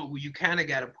to the point where you kind of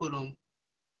got to put them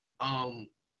A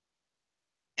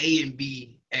and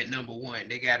B at number one.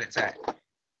 They got it tied.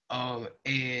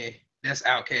 And that's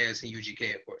Outkast and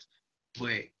UGK, of course.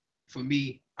 But for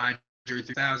me, Andre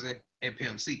 3000 and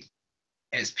Pimp C.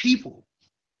 As people,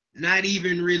 not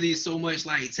even really so much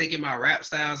like taking my rap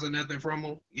styles or nothing from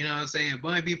them. You know what I'm saying?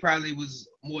 Bun B probably was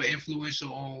more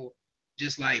influential on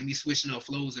just like me switching up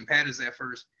flows and patterns at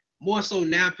first. More so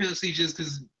now Pimp C, just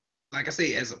because, like I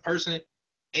say, as a person,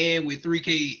 and with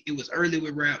 3K, it was early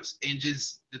with raps and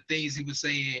just the things he was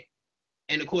saying.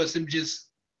 And of course, him just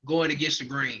going against the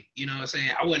grain. You know what I'm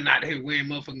saying? I wasn't out here wearing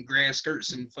motherfucking grass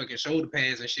skirts and fucking shoulder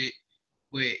pads and shit.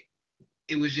 But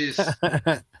it was just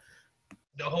the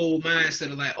whole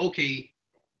mindset of like, okay,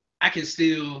 I can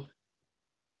still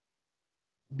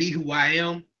be who I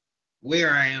am,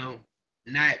 where I am,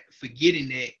 not forgetting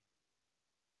that,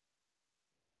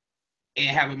 and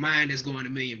have a mind that's going a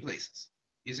million places.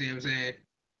 You see what I'm saying?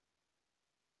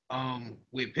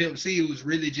 With Pimp C, it was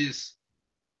really just,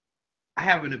 I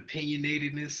have an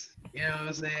opinionatedness, you know what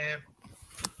I'm saying?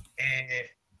 And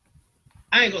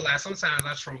I ain't gonna lie, sometimes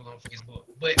I troll on Facebook,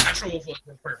 but I troll for a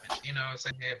good purpose, you know what I'm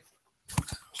saying?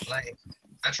 Like,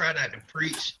 I try not to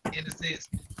preach in a sense,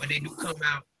 but they do come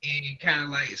out and kind of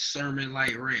like sermon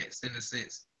like rants in a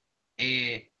sense.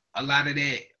 And a lot of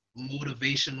that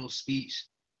motivational speech,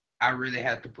 I really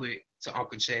have to put to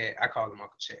Uncle Chad. I call him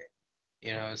Uncle Chad.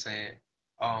 You know what I'm saying?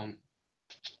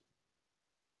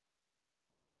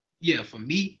 Yeah, for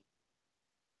me,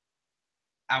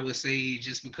 I would say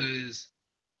just because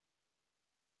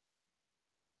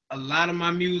a lot of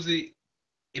my music,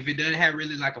 if it doesn't have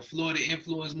really like a Florida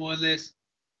influence, more or less,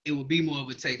 it would be more of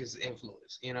a Texas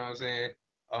influence. You know what I'm saying?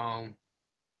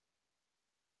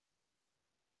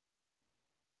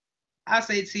 I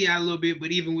say T.I. a little bit,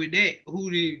 but even with that,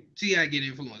 who did T.I. get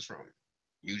influence from?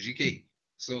 UGK.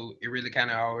 So it really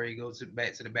kind of already goes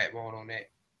back to the backbone on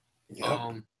that.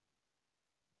 Yep.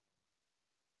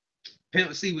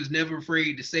 Pimp C was never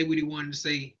afraid to say what he wanted to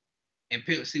say, and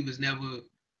Pimp C was never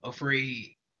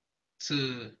afraid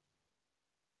to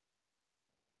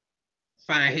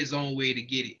find his own way to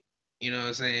get it. You know what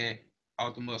I'm saying?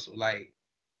 Off the muscle. Like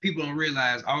people don't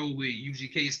realize all with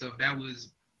UGK stuff that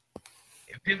was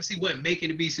if Pimp C wasn't making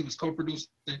the beats, he was co-producing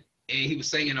and he was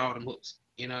singing all them hooks.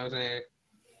 You know what I'm saying?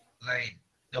 Like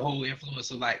the whole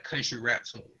influence of like country rap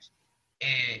songs.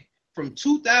 And from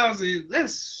 2000,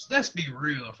 let's be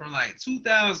real, from like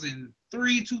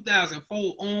 2003,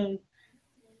 2004 on,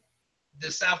 the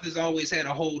South has always had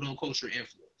a hold on cultural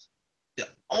influence. The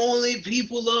only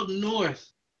people up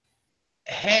north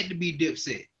had to be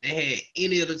Dipset. They had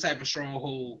any other type of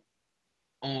stronghold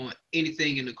on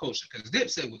anything in the culture because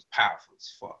Dipset was powerful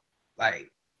as fuck. Like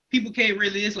people can't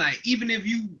really. It's like even if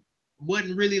you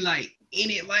wasn't really like in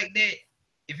it like that,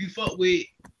 if you fuck with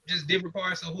just different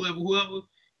parts of whoever,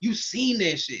 you seen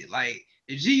that shit. Like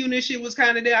the G Unit shit was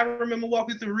kind of there. I remember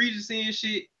walking through Regency and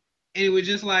shit, and it was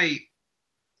just like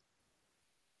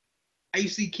I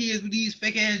used to see kids with these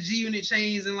fake ass G Unit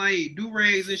chains and like do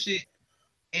rags and shit,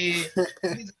 and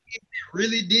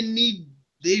really didn't need.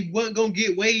 They wasn't gonna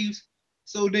get waves,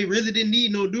 so they really didn't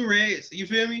need no do rags. You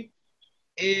feel me?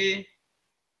 And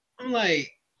I'm like,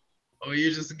 oh,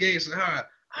 you're just a gangster, huh?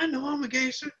 I know I'm a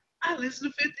gangster. I listen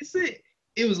to 50 Cent.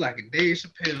 It was like a Dave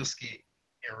Chappelle skit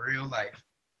in real life.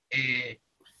 And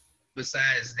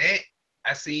besides that,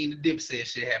 I seen the Dipset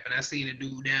shit happen. I seen a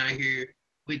dude down here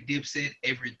with Dipset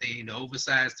everything, the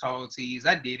oversized tall tees.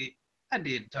 I did it. I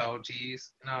did tall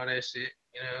tees and all that shit.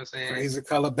 You know what I'm saying? Crazy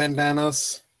color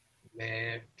bandanas.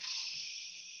 Man.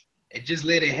 And just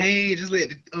let it hang. Just let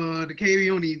the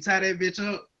carry on and tie that bitch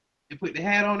up and put the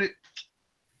hat on it.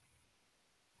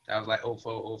 That was like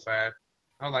 04, 05.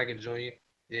 I was like enjoying it.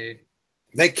 Yeah.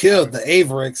 They killed the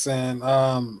Avericks and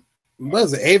what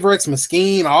is it? Avericks,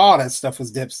 Mesquite, all that stuff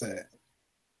was Dipset.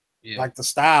 Yeah. Like the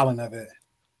styling of it.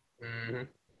 Mm-hmm.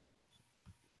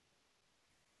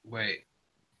 But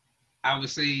I would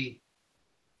say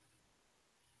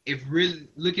if really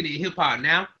looking at hip hop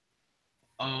now,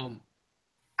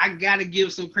 I gotta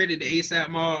give some credit to ASAP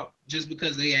Mob just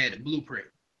because they had a blueprint.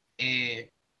 And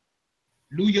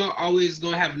New York always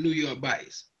gonna have a New York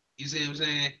bias. You see what I'm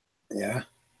saying? Yeah.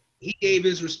 He gave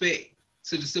his respect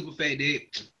to the simple fact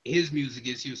that his music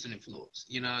is Houston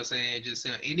influenced. You know what I'm saying? Just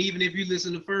and even if you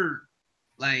listen to Ferg,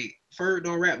 like Ferg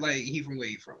don't rap like he from where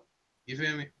he from. You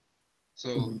feel me?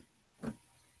 So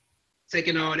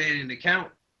taking all that into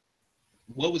account,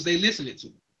 what was they listening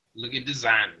to? Look at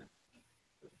Designer.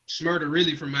 Schmurda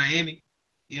really from Miami.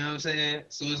 You know what I'm saying?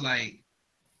 So it's like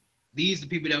these are the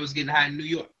people that was getting hot in New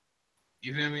York.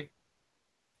 You feel me?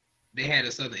 They had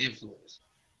a southern influence.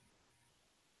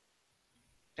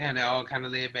 And that all kind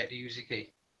of led back to UGK.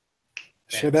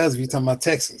 Sure does if you're talking about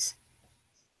Texas.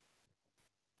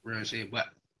 Real shit. But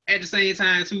at the same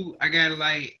time, too, I gotta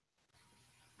like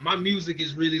my music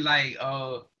is really like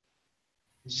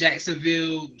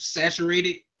Jacksonville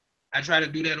saturated. I try to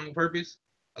do that on purpose.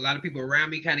 A lot of people around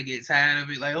me kind of get tired of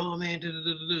it, like, oh man,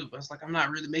 but it's like I'm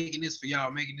not really making this for y'all,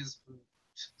 I'm making this for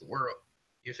the world.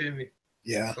 You feel me?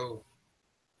 Yeah. So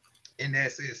in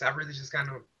that sense, I really just kind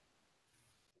of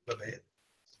love it.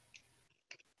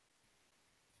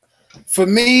 For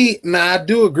me, I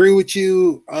do agree with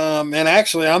you. And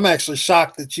actually, I'm actually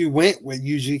shocked that you went with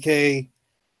UGK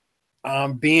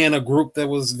being a group that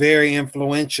was very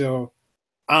influential.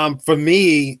 For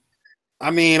me,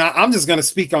 I mean, I'm just going to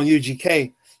speak on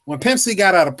UGK. When Pimp C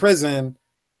got out of prison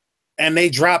and they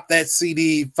dropped that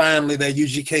CD, finally, that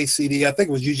UGK CD, I think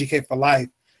it was UGK for Life,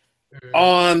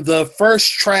 on the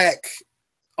first track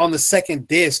on the second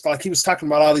disc, like he was talking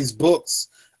about all these books,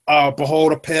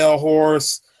 Behold a Pale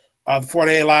Horse,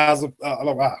 48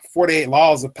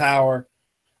 Laws of Power,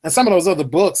 and some of those other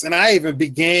books. And I even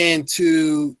began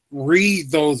to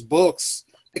read those books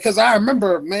because I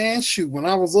remember, man, shoot, when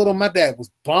I was little, my dad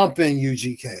was bumping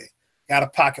UGK, got a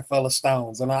pocket full of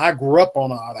stones, and I grew up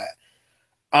on all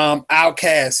that.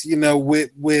 Outkast, you know,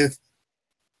 with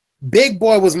Big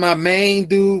Boy was my main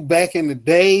dude back in the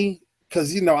day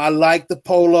because, you know, I liked the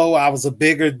polo. I was a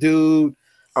bigger dude.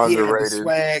 Underrated. He had the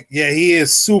swag. Yeah, he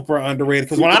is super underrated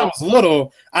because when I was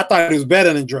little, I thought he was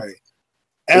better than Dre.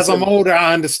 As I'm older,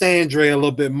 I understand Dre a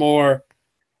little bit more.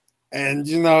 And,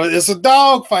 you know, it's a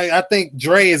dog fight. I think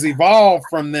Dre has evolved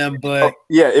from them, but...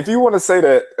 yeah, if you want to say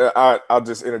that, I'll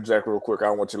just interject real quick. I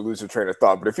don't want you to lose your train of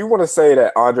thought. But if you want to say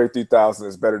that Andre 3000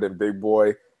 is better than Big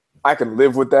Boy, I can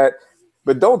live with that.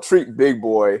 But don't treat Big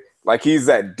Boy like he's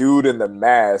that dude in the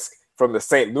mask from the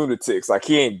Saint Lunatics. Like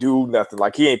he ain't do nothing.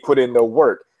 Like he ain't put in no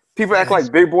work. People act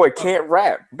like Big Boy can't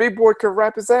rap. Big Boy can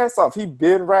rap his ass off. He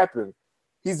been rapping.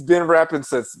 He's been rapping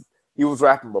since he was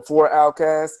rapping before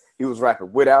Outkast. He was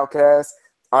rapping with Outkast.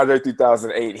 Andre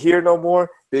 3008 here no more.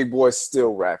 Big Boy's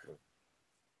still rapping.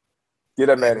 Get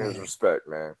that man his respect,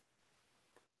 man.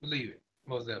 Believe it.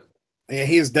 Most definitely. Yeah,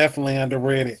 he's definitely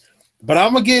underrated. But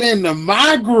I'm gonna get into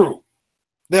my group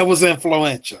that was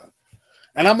influential.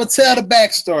 And I'm gonna tell the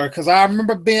backstory because I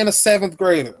remember being a 7th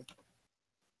grader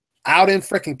out in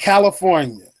freaking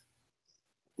California,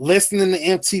 listening to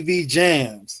MTV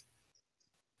Jams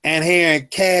and hearing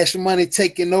Cash Money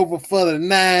taking over for the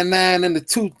 99 and the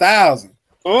 2000.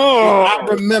 Oh, I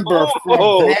remember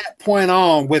from that point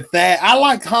on with that. I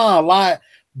like Han a lot,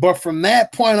 but from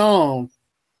that point on,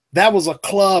 that was a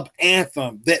club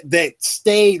anthem that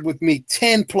stayed with me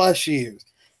 10 plus years.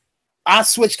 I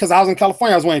switched because I was in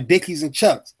California. I was wearing Dickies and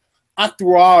Chucks. I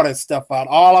threw all that stuff out.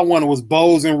 All I wanted was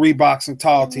Bows and Reeboks and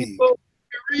tall tees.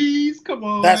 Come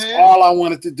on, that's man. All I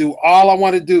wanted to do. All I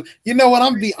wanted to do. You know what?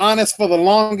 I'm gonna be honest. For the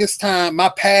longest time, my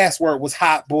password was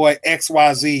Hot Boy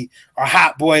XYZ or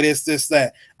Hot Boy this,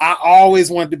 that. I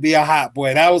always wanted to be a hot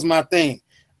boy. That was my thing.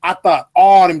 I thought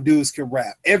all them dudes could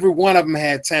rap. Every one of them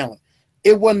had talent.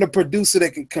 It wasn't a producer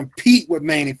that could compete with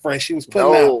Mannie Fresh. He was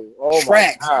putting out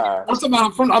tracks.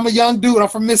 I'm a young dude. I'm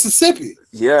from Mississippi.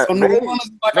 Yeah, so Mannie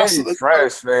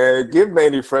Fresh, man. Give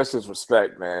Mannie Fresh his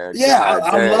respect, man. Yeah,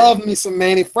 I love me some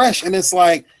Mannie Fresh. And it's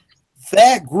like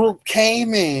that group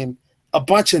came in, a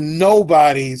bunch of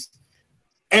nobodies.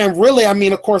 And really, I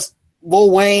mean, of course,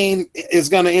 Lil Wayne is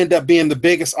going to end up being the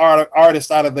biggest artist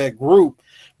out of that group.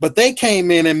 But they came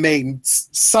in and made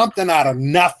something out of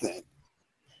nothing.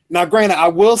 Now, granted, I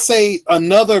will say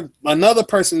another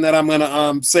person that I'm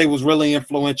gonna say was really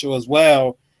influential as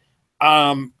well.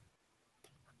 I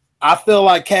feel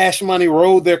like Cash Money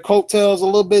rode their coattails a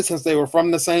little bit since they were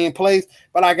from the same place,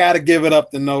 but I got to give it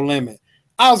up to No Limit.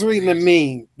 I was reading a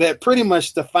meme that pretty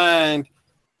much defined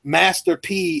Master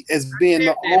P as being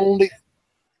the only.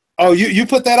 Oh, you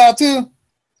put that out too?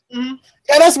 Mm-hmm.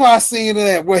 Yeah, that's why I seen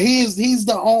that. Where he's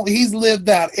lived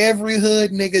out every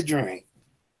hood nigga dream.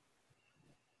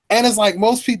 And it's like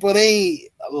most people, they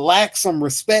lack some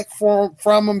respect from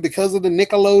him because of the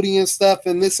Nickelodeon stuff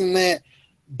and this and that.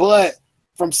 But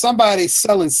from somebody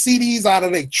selling CDs out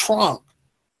of their trunk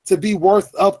to be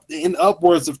worth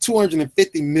upwards of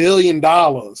 $250 million,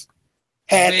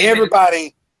 had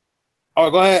everybody.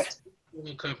 Oh, go ahead.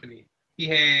 Company. He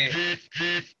had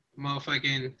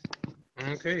motherfucking.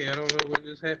 Okay, I don't know what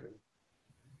just happened.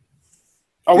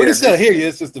 Oh, we can still hear you.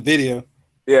 It's just the video.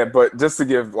 Yeah, but just to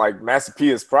give like Master P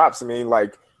his props, I mean,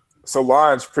 like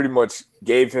Solange pretty much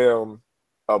gave him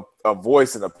a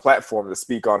voice and a platform to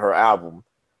speak on her album.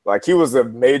 Like he was a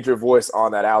major voice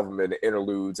on that album in the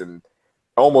interludes and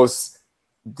almost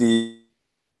the.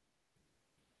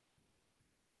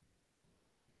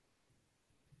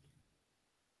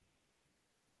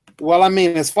 Well, I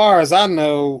mean, as far as I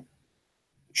know,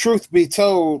 truth be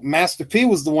told, Master P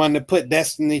was the one that put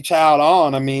Destiny Child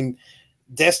on. I mean,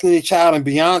 Destiny Child and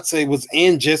Beyonce was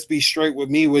in Just Be Straight With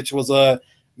Me, which was a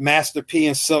Master P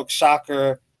and Silk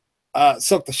the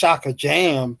Shocker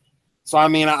jam. So, I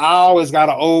mean, I always got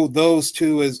to owe those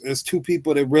two as two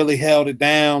people that really held it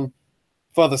down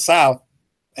for the South.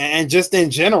 And just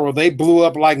in general, they blew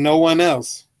up like no one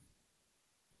else.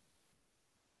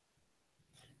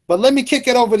 But let me kick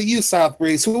it over to you, South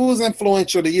Breeze. Who was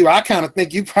influential to you? I kind of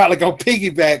think you probably go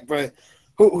piggyback, but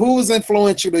who was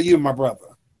influential to you, my brother?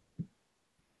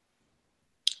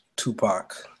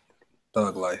 Tupac,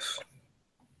 Thug Life.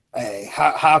 Hey,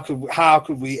 how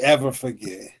could we ever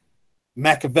forget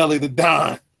Machiavelli the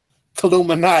Don,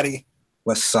 Illuminati,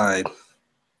 West Side?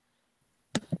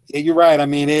 Yeah, you're right. I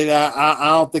mean, I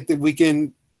don't think that we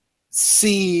can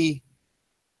see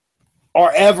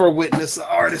or ever witness an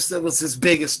artist that was as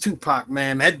big as Tupac.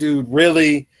 Man, that dude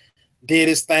really did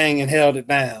his thing and held it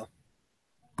down.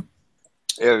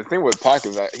 Yeah, the thing with Pac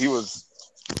is that he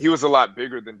was a lot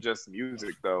bigger than just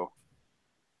music, though.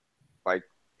 Like,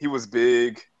 he was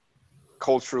big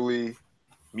culturally,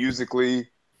 musically.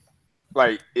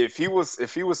 Like, if he was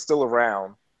still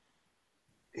around,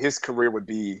 his career would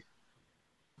be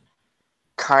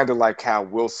kind of like how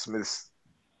Will Smith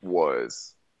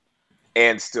was,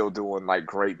 and still doing like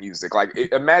great music. Like,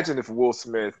 imagine if Will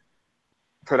Smith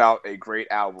put out a great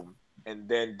album and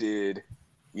then did,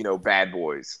 Bad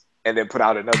Boys. And then put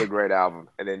out another great album,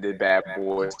 and then did Bad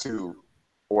Boys 2,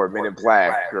 or Men in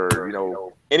Black,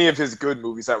 or any of his good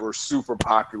movies that were super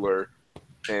popular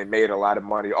and made a lot of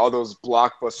money. All those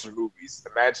blockbuster movies.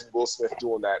 Imagine Will Smith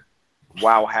doing that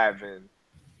while having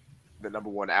the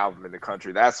 #1 album in the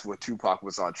country. That's what Tupac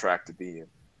was on track to be in.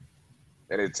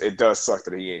 And it does suck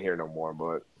that he ain't here no more,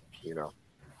 but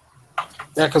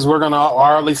Yeah, because we're gonna,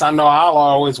 or at least I know I'll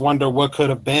always wonder what could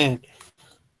have been.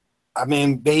 I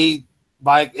mean,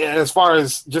 like, as far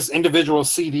as just individual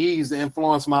CDs that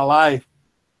influenced my life,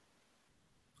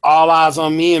 All Eyes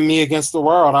on Me and Me Against the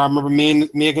World. I remember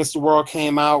Me Against the World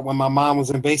came out when my mom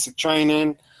was in basic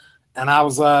training, and I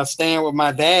was staying with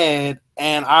my dad,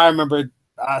 and I remember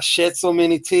I shed so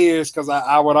many tears because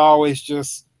I would always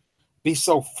just be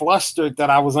so flustered that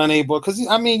I was unable. Because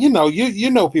I mean, you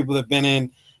know people that have been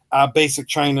in basic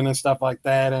training and stuff like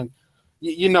that, and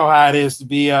you know how it is to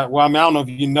be. Well, I mean, I don't know if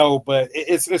you know, but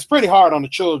it's pretty hard on the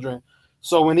children.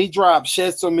 So when he dropped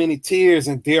Shed So Many Tears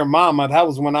and Dear Mama, that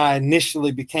was when I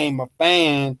initially became a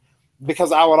fan,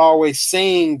 because I would always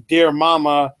sing Dear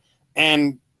Mama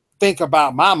and think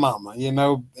about my mama. You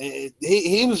know,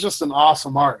 he was just an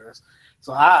awesome artist.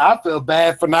 So I feel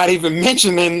bad for not even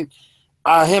mentioning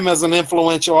him as an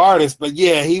influential artist. But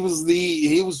yeah, he was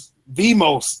the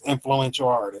most influential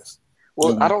artist.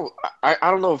 Well, I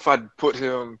don't know if I'd put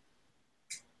him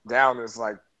down as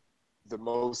like the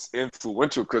most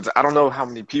influential, because I don't know how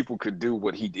many people could do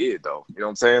what he did, though. You know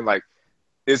what I'm saying? Like,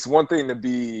 it's one thing to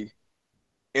be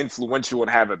influential and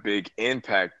have a big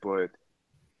impact, but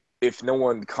if no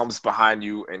one comes behind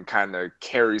you and kind of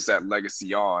carries that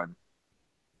legacy on,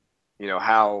 you know,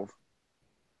 how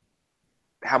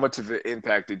much of an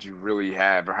impact did you really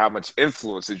have, or how much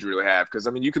influence did you really have? Because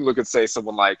I mean, you can look at, say,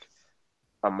 someone like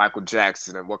Michael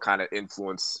Jackson and what kind of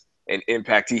influence and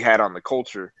impact he had on the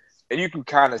culture. And you can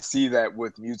kind of see that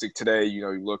with music today. You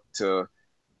know, you look to,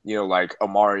 you know, like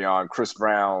Omarion, Chris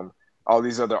Brown, all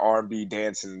these other R&B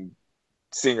dancing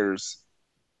singers.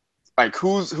 Like,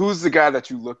 who's the guy that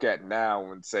you look at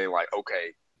now and say, like,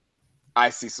 okay, I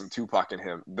see some Tupac in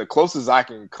him? The closest I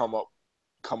can come up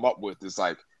with is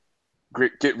like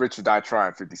Get Rich or Die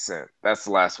Trying, 50 Cent. That's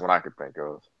the last one I could think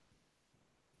of.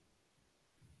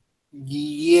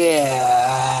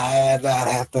 Yeah, I'd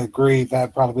have to agree.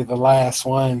 That'd probably be the last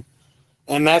one.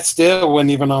 And that still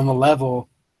wasn't even on the level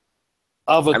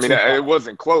of a Tupac. It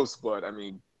wasn't close, but I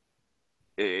mean,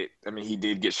 he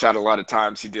did get shot a lot of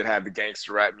times. He did have the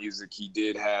gangster rap music. He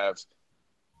did have,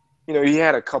 you know, he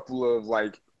had a couple of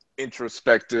like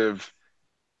introspective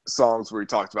songs where he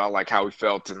talked about like how he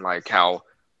felt and like how,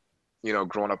 you know,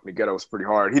 growing up in the ghetto was pretty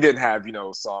hard. He didn't have, you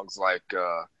know, songs like,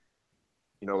 you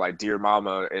know, like Dear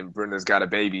Mama and Brenda's Got a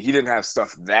Baby. He didn't have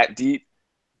stuff that deep,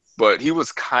 but he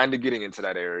was kind of getting into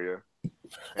that area.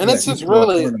 And it's just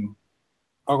really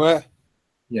okay.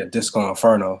 Yeah, Disco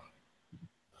Inferno.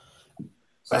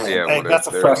 That's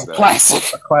a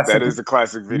classic. That is a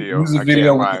classic video. Music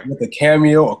video with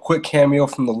a quick cameo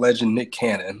from the legend Nick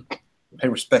Cannon. Pay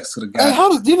respects to the guy.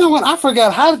 Hey, you know what? I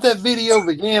forgot. How did that video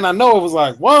begin? I know it was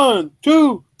like 1,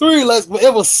 2, 3.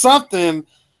 It was something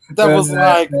that was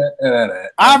like.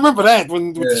 I remember that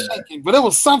with the shaking, but it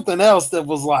was something else that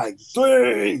was like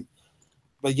 3.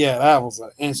 But yeah, that was an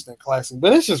instant classic.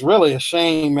 But it's just really a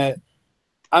shame that,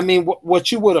 I mean,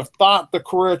 what you would have thought the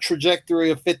career trajectory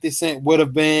of 50 Cent would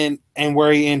have been and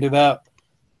where he ended up.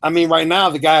 I mean, right now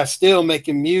the guy is still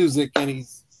making music and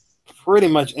he's pretty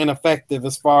much ineffective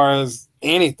as far as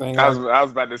anything. I was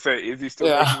about to say, is he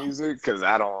still making music? Because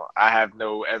I have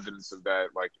no evidence of that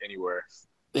like anywhere.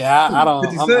 Yeah,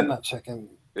 I'm not checking.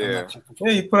 Yeah,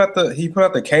 he put out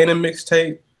the Kanan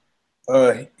mixtape.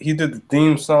 He did the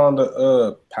theme song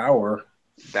to Power.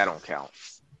 That don't count.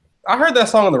 I heard that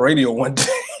song on the radio one day.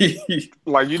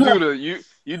 Like you do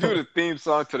the theme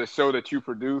song to the show that you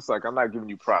produce. Like, I'm not giving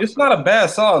you props. It's not a bad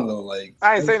song though. Like,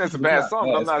 I ain't saying it's a bad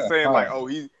song. But I'm not saying like, oh,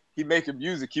 he making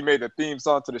music. He made the theme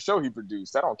song to the show he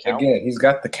produced. That don't count. Again, he's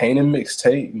got the Kanan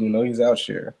mixtape. You know, he's out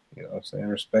here. You know what I'm saying?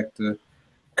 Respect to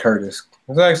Curtis.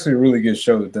 It's actually a really good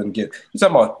show that doesn't get. You're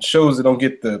talking about shows that don't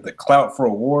get the clout for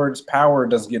awards. Power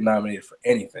doesn't get nominated for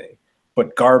anything,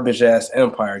 but garbage ass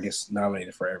Empire gets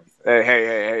nominated for everything.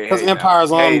 Hey. Because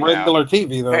Empire's on regular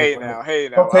TV though. Hey now.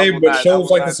 Okay, but shows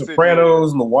like The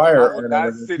Sopranos and The Wire are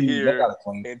not sit here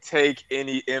and take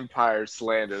any Empire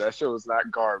slander. That show is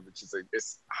not garbage.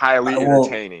 It's highly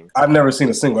entertaining. I've never seen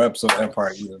a single episode of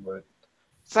Empire either, but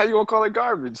that's how you won't call it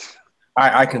garbage.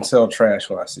 I can tell trash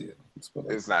when I see it.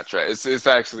 It's not trash. It's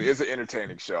actually an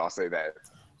entertaining show. I'll say that.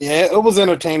 Yeah, it was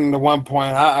entertaining at one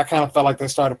point. I kind of felt like they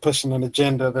started pushing an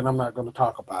agenda that I'm not going to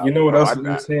talk about. You know what else is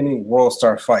entertaining? World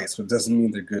Star fights, but doesn't mean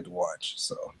they're good to watch.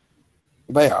 So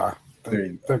they are.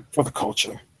 They're for the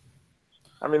culture.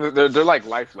 I mean, they're like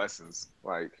life lessons.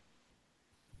 Like,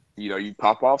 you know, you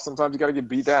pop off. Sometimes you got to get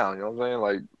beat down. You know what I'm saying?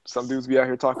 Like, some dudes be out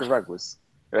here talking reckless.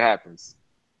 It happens.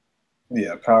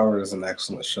 Yeah, Power is an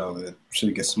excellent show that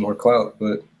should get some more clout,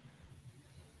 but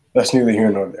that's neither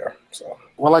here nor there. So.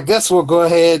 Well, I guess we'll go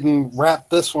ahead and wrap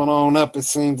this one on up. It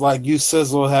seems like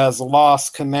U-Sizzle has a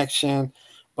lost connection,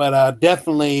 but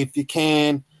definitely if you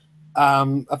can,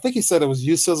 I think he said it was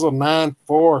U-Sizzle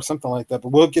 94 or something like that, but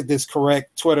we'll get this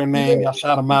correct Twitter name. Y'all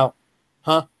shout him out.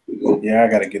 Huh? Yeah, I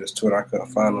gotta get his Twitter. I couldn't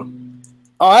find him.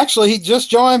 Oh, actually, he just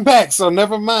joined back, so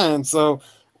never mind. So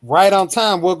right on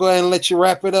time, we'll go ahead and let you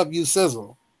wrap it up, you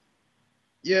sizzle.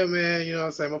 Yeah, man. You know what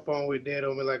I'm saying? My phone went dead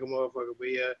on me like a motherfucker.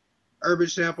 But yeah, Urban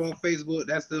Champ on Facebook.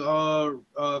 That's the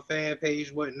fan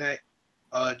page, whatnot.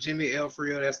 Jimmy L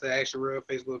Frio, that's the actual real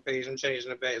Facebook page. I'm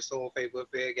changing it back. So on Facebook,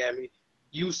 Fed got me.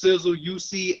 You Sizzle,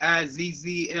 UCIZZLE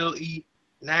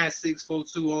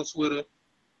 9642 on Twitter.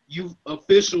 You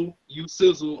official, You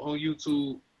Sizzle on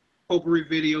YouTube. Potpourri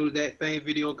video, that fame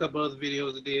video, a couple other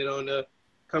videos I did on the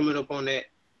coming up on that.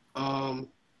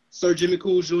 Sir Jimmy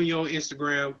Cool Jr. on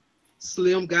Instagram.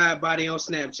 Slim God Body on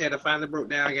Snapchat. I finally broke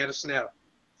down. I got a snap.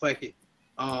 Fuck it.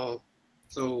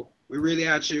 So we really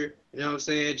out here. You know what I'm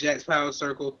saying? Jack's Power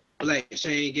Circle, Black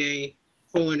Chain Gang,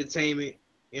 Full Entertainment.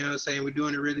 You know what I'm saying? We're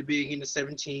doing it really big in the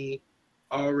 17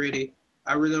 already.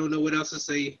 I really don't know what else to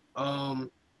say.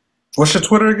 What's your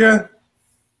Twitter again?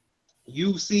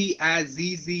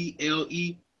 UCIZZLE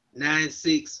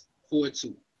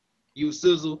 9642.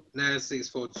 USizzle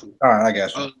 9642. All right, I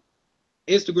got you.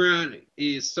 Instagram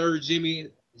is Sir Jimmy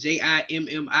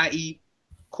JIMMIE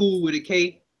Cool with a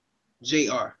K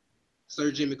JR.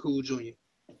 Sir Jimmy Cool Jr.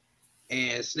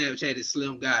 And Snapchat is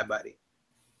Slim God Body.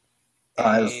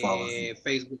 I just follow you.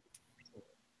 Facebook.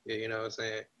 Yeah, you know what I'm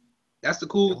saying? That's the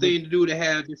cool thing to do, to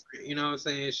have different, you know what I'm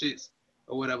saying, shits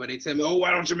or whatever. They tell me, oh,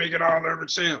 why don't you make it all Urban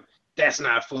Champ? That's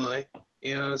not fun.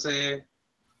 You know what I'm saying?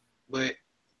 But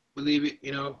believe it,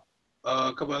 you know,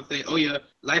 a couple of things. Oh yeah,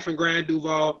 Life and Grind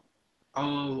Duval.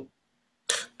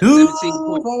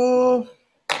 Duval.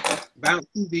 Bounce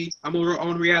TV. I'm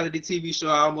on reality TV show.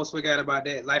 I almost forgot about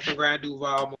that. Life and Grind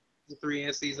Duval, season 3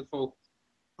 and season 4.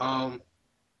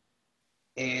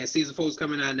 And season 4 is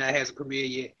coming out now. It hasn't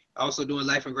premiered yet. Also doing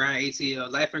Life and Grind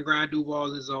ATL. Life and Grind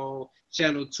Duval is on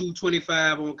channel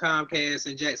 225 on Comcast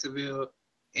in Jacksonville,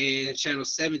 and channel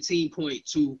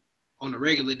 17.2 on the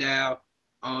regular dial.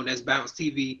 That's Bounce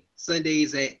TV.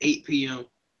 Sundays at 8 p.m.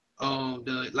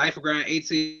 The Life of Grind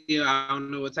ATL, I don't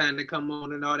know what time they come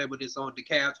on and all that, but it's on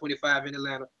DeKalb 25 in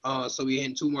Atlanta. So we're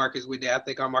hitting 2 markets with that. I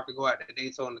think our market go out to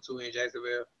Daytona, 2 in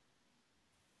Jacksonville.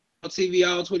 On TV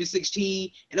all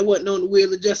 2016, and it wasn't on the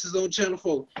Wheel of Justice on Channel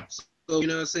 4. So, you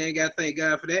know what I'm saying? Gotta thank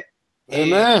God for that.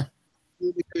 Amen.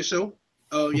 Good show.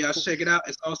 Y'all check it out.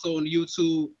 It's also on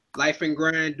YouTube, Life and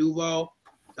Grind Duval.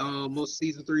 Most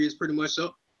season 3 is pretty much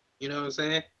up. You know what I'm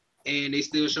saying? And they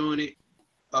still showing it.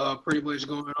 Pretty much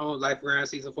going on. Life and Grind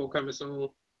season 4 coming soon.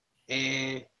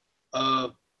 And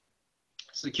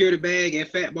Secure the Bag and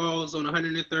Fat Balls on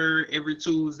 103rd every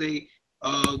Tuesday.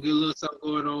 Get a little something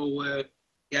going on where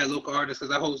got local artists,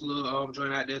 because I host a little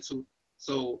joint out there too.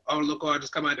 So all the local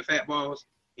artists come out to Fat Balls.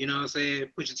 You know what I'm saying?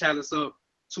 Put your talents up.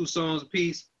 2 songs a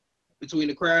piece between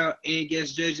the crowd and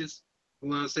guest judges. You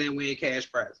know what I'm saying? Win cash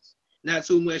prizes. Not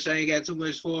too much. I ain't got too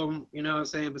much for them. You know what I'm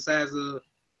saying? Besides the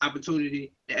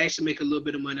opportunity to actually make a little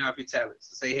bit of money off your talents.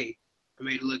 To say, hey, I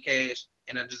made a little cash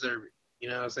and I deserve it. You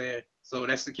know what I'm saying? So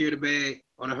that's Secure the Bag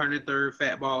on 103rd,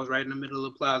 Fat Balls, right in the middle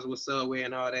of the plaza with Subway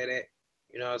and all that at.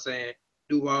 You know what I'm saying?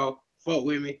 Duval, fuck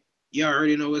with me. Y'all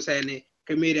already know what's happening.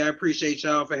 Committee, I appreciate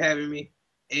y'all for having me.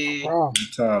 And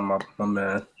time, my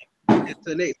man.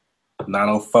 Until next.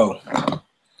 904.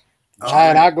 All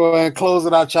right, I'll go ahead and close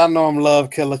it out. Y'all know I'm Love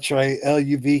Killer Trey,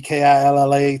 LUVKILLATRE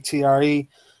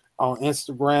on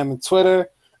Instagram and Twitter.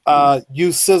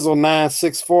 Sizzle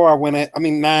 964.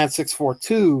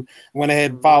 9642. Went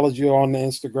ahead and followed you on the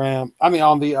Instagram. I'm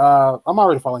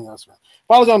already following you on Instagram.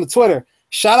 Followed you on the Twitter.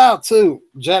 Shout out to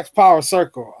Jack's Power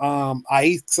Circle.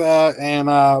 Aisa and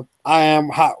I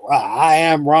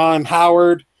am Ron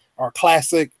Howard, or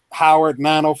Classic Howard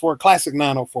 904, Classic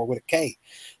 904 with a K.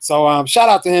 So shout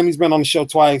out to him. He's been on the show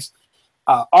twice.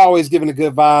 Always giving the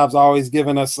good vibes. Always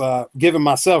giving us, giving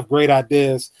myself great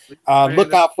ideas.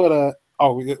 Look out for the.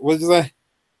 Oh, what did you say?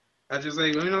 I just say,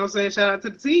 you know what I'm saying? Shout out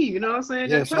to the team. You know what I'm saying?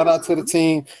 Yeah, shout out to the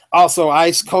team. Also,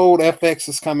 Ice Cold FX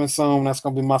is coming soon. That's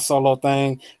gonna be my solo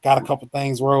thing. Got a couple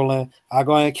things rolling. I'll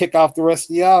go ahead and kick off the rest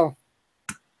of y'all.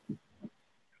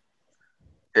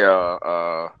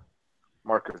 Yeah,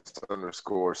 Marcus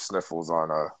 _Sniffles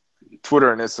on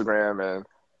Twitter and Instagram, and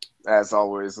as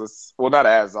always, not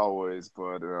as always,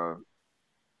 but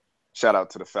shout out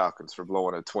to the Falcons for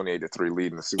blowing a 28-3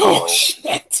 lead in the Super Bowl. Oh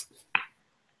shit!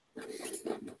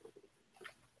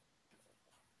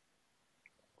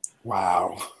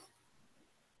 Wow.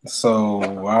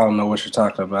 So I don't know what you're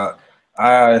talking about.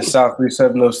 South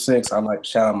 3706. I like to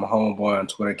shout out my homeboy on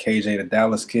Twitter, KJ the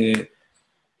Dallas Kid.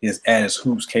 His ad is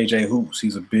Hoops, KJ Hoops.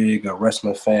 He's a big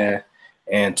wrestling fan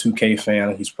and 2K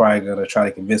fan. He's probably gonna try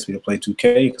to convince me to play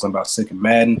 2K because I'm about sick of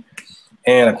Madden.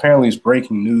 And apparently, it's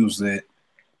breaking news that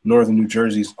Northern New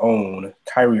Jersey's own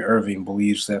Kyrie Irving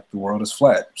believes that the world is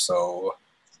flat. So,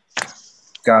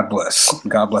 God bless.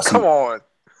 God bless him. Come on.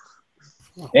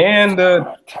 And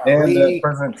Kyrie.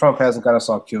 President Trump hasn't got us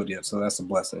all killed yet, so that's a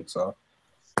blessing. So,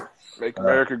 Make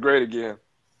America great again.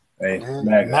 hey,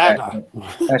 MAGA. MAGA.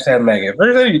 Hashtag MAGA.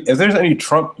 If there's any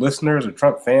Trump listeners or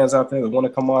Trump fans out there that want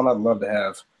to come on, I'd love to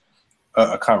have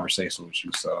a conversation with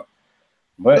you. So,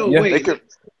 but No, yeah, wait.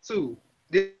 Too.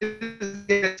 This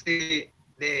guy said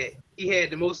that he had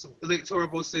the most electoral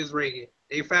votes since Reagan.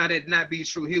 They found that not be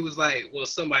true. He was like, "Well,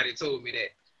 somebody told me that."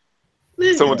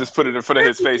 Someone just put it in front of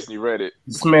his face and he read it.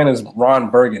 this man is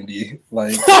Ron Burgundy.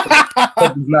 Like,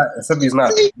 except he's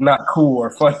not cool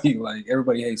or funny. Like,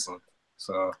 everybody hates him.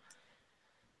 So,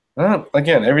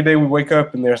 again, every day we wake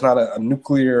up and there's not a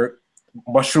nuclear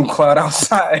mushroom cloud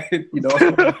outside. You know,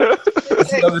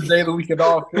 it's another day that we can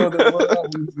all feel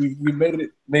that we made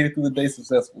it through the day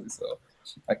successfully. So,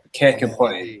 I can't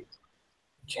complain.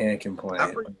 Can't complain.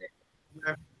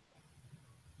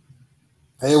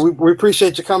 Hey, we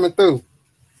appreciate you coming through.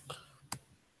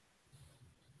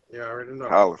 Yeah, I already know.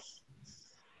 Holla.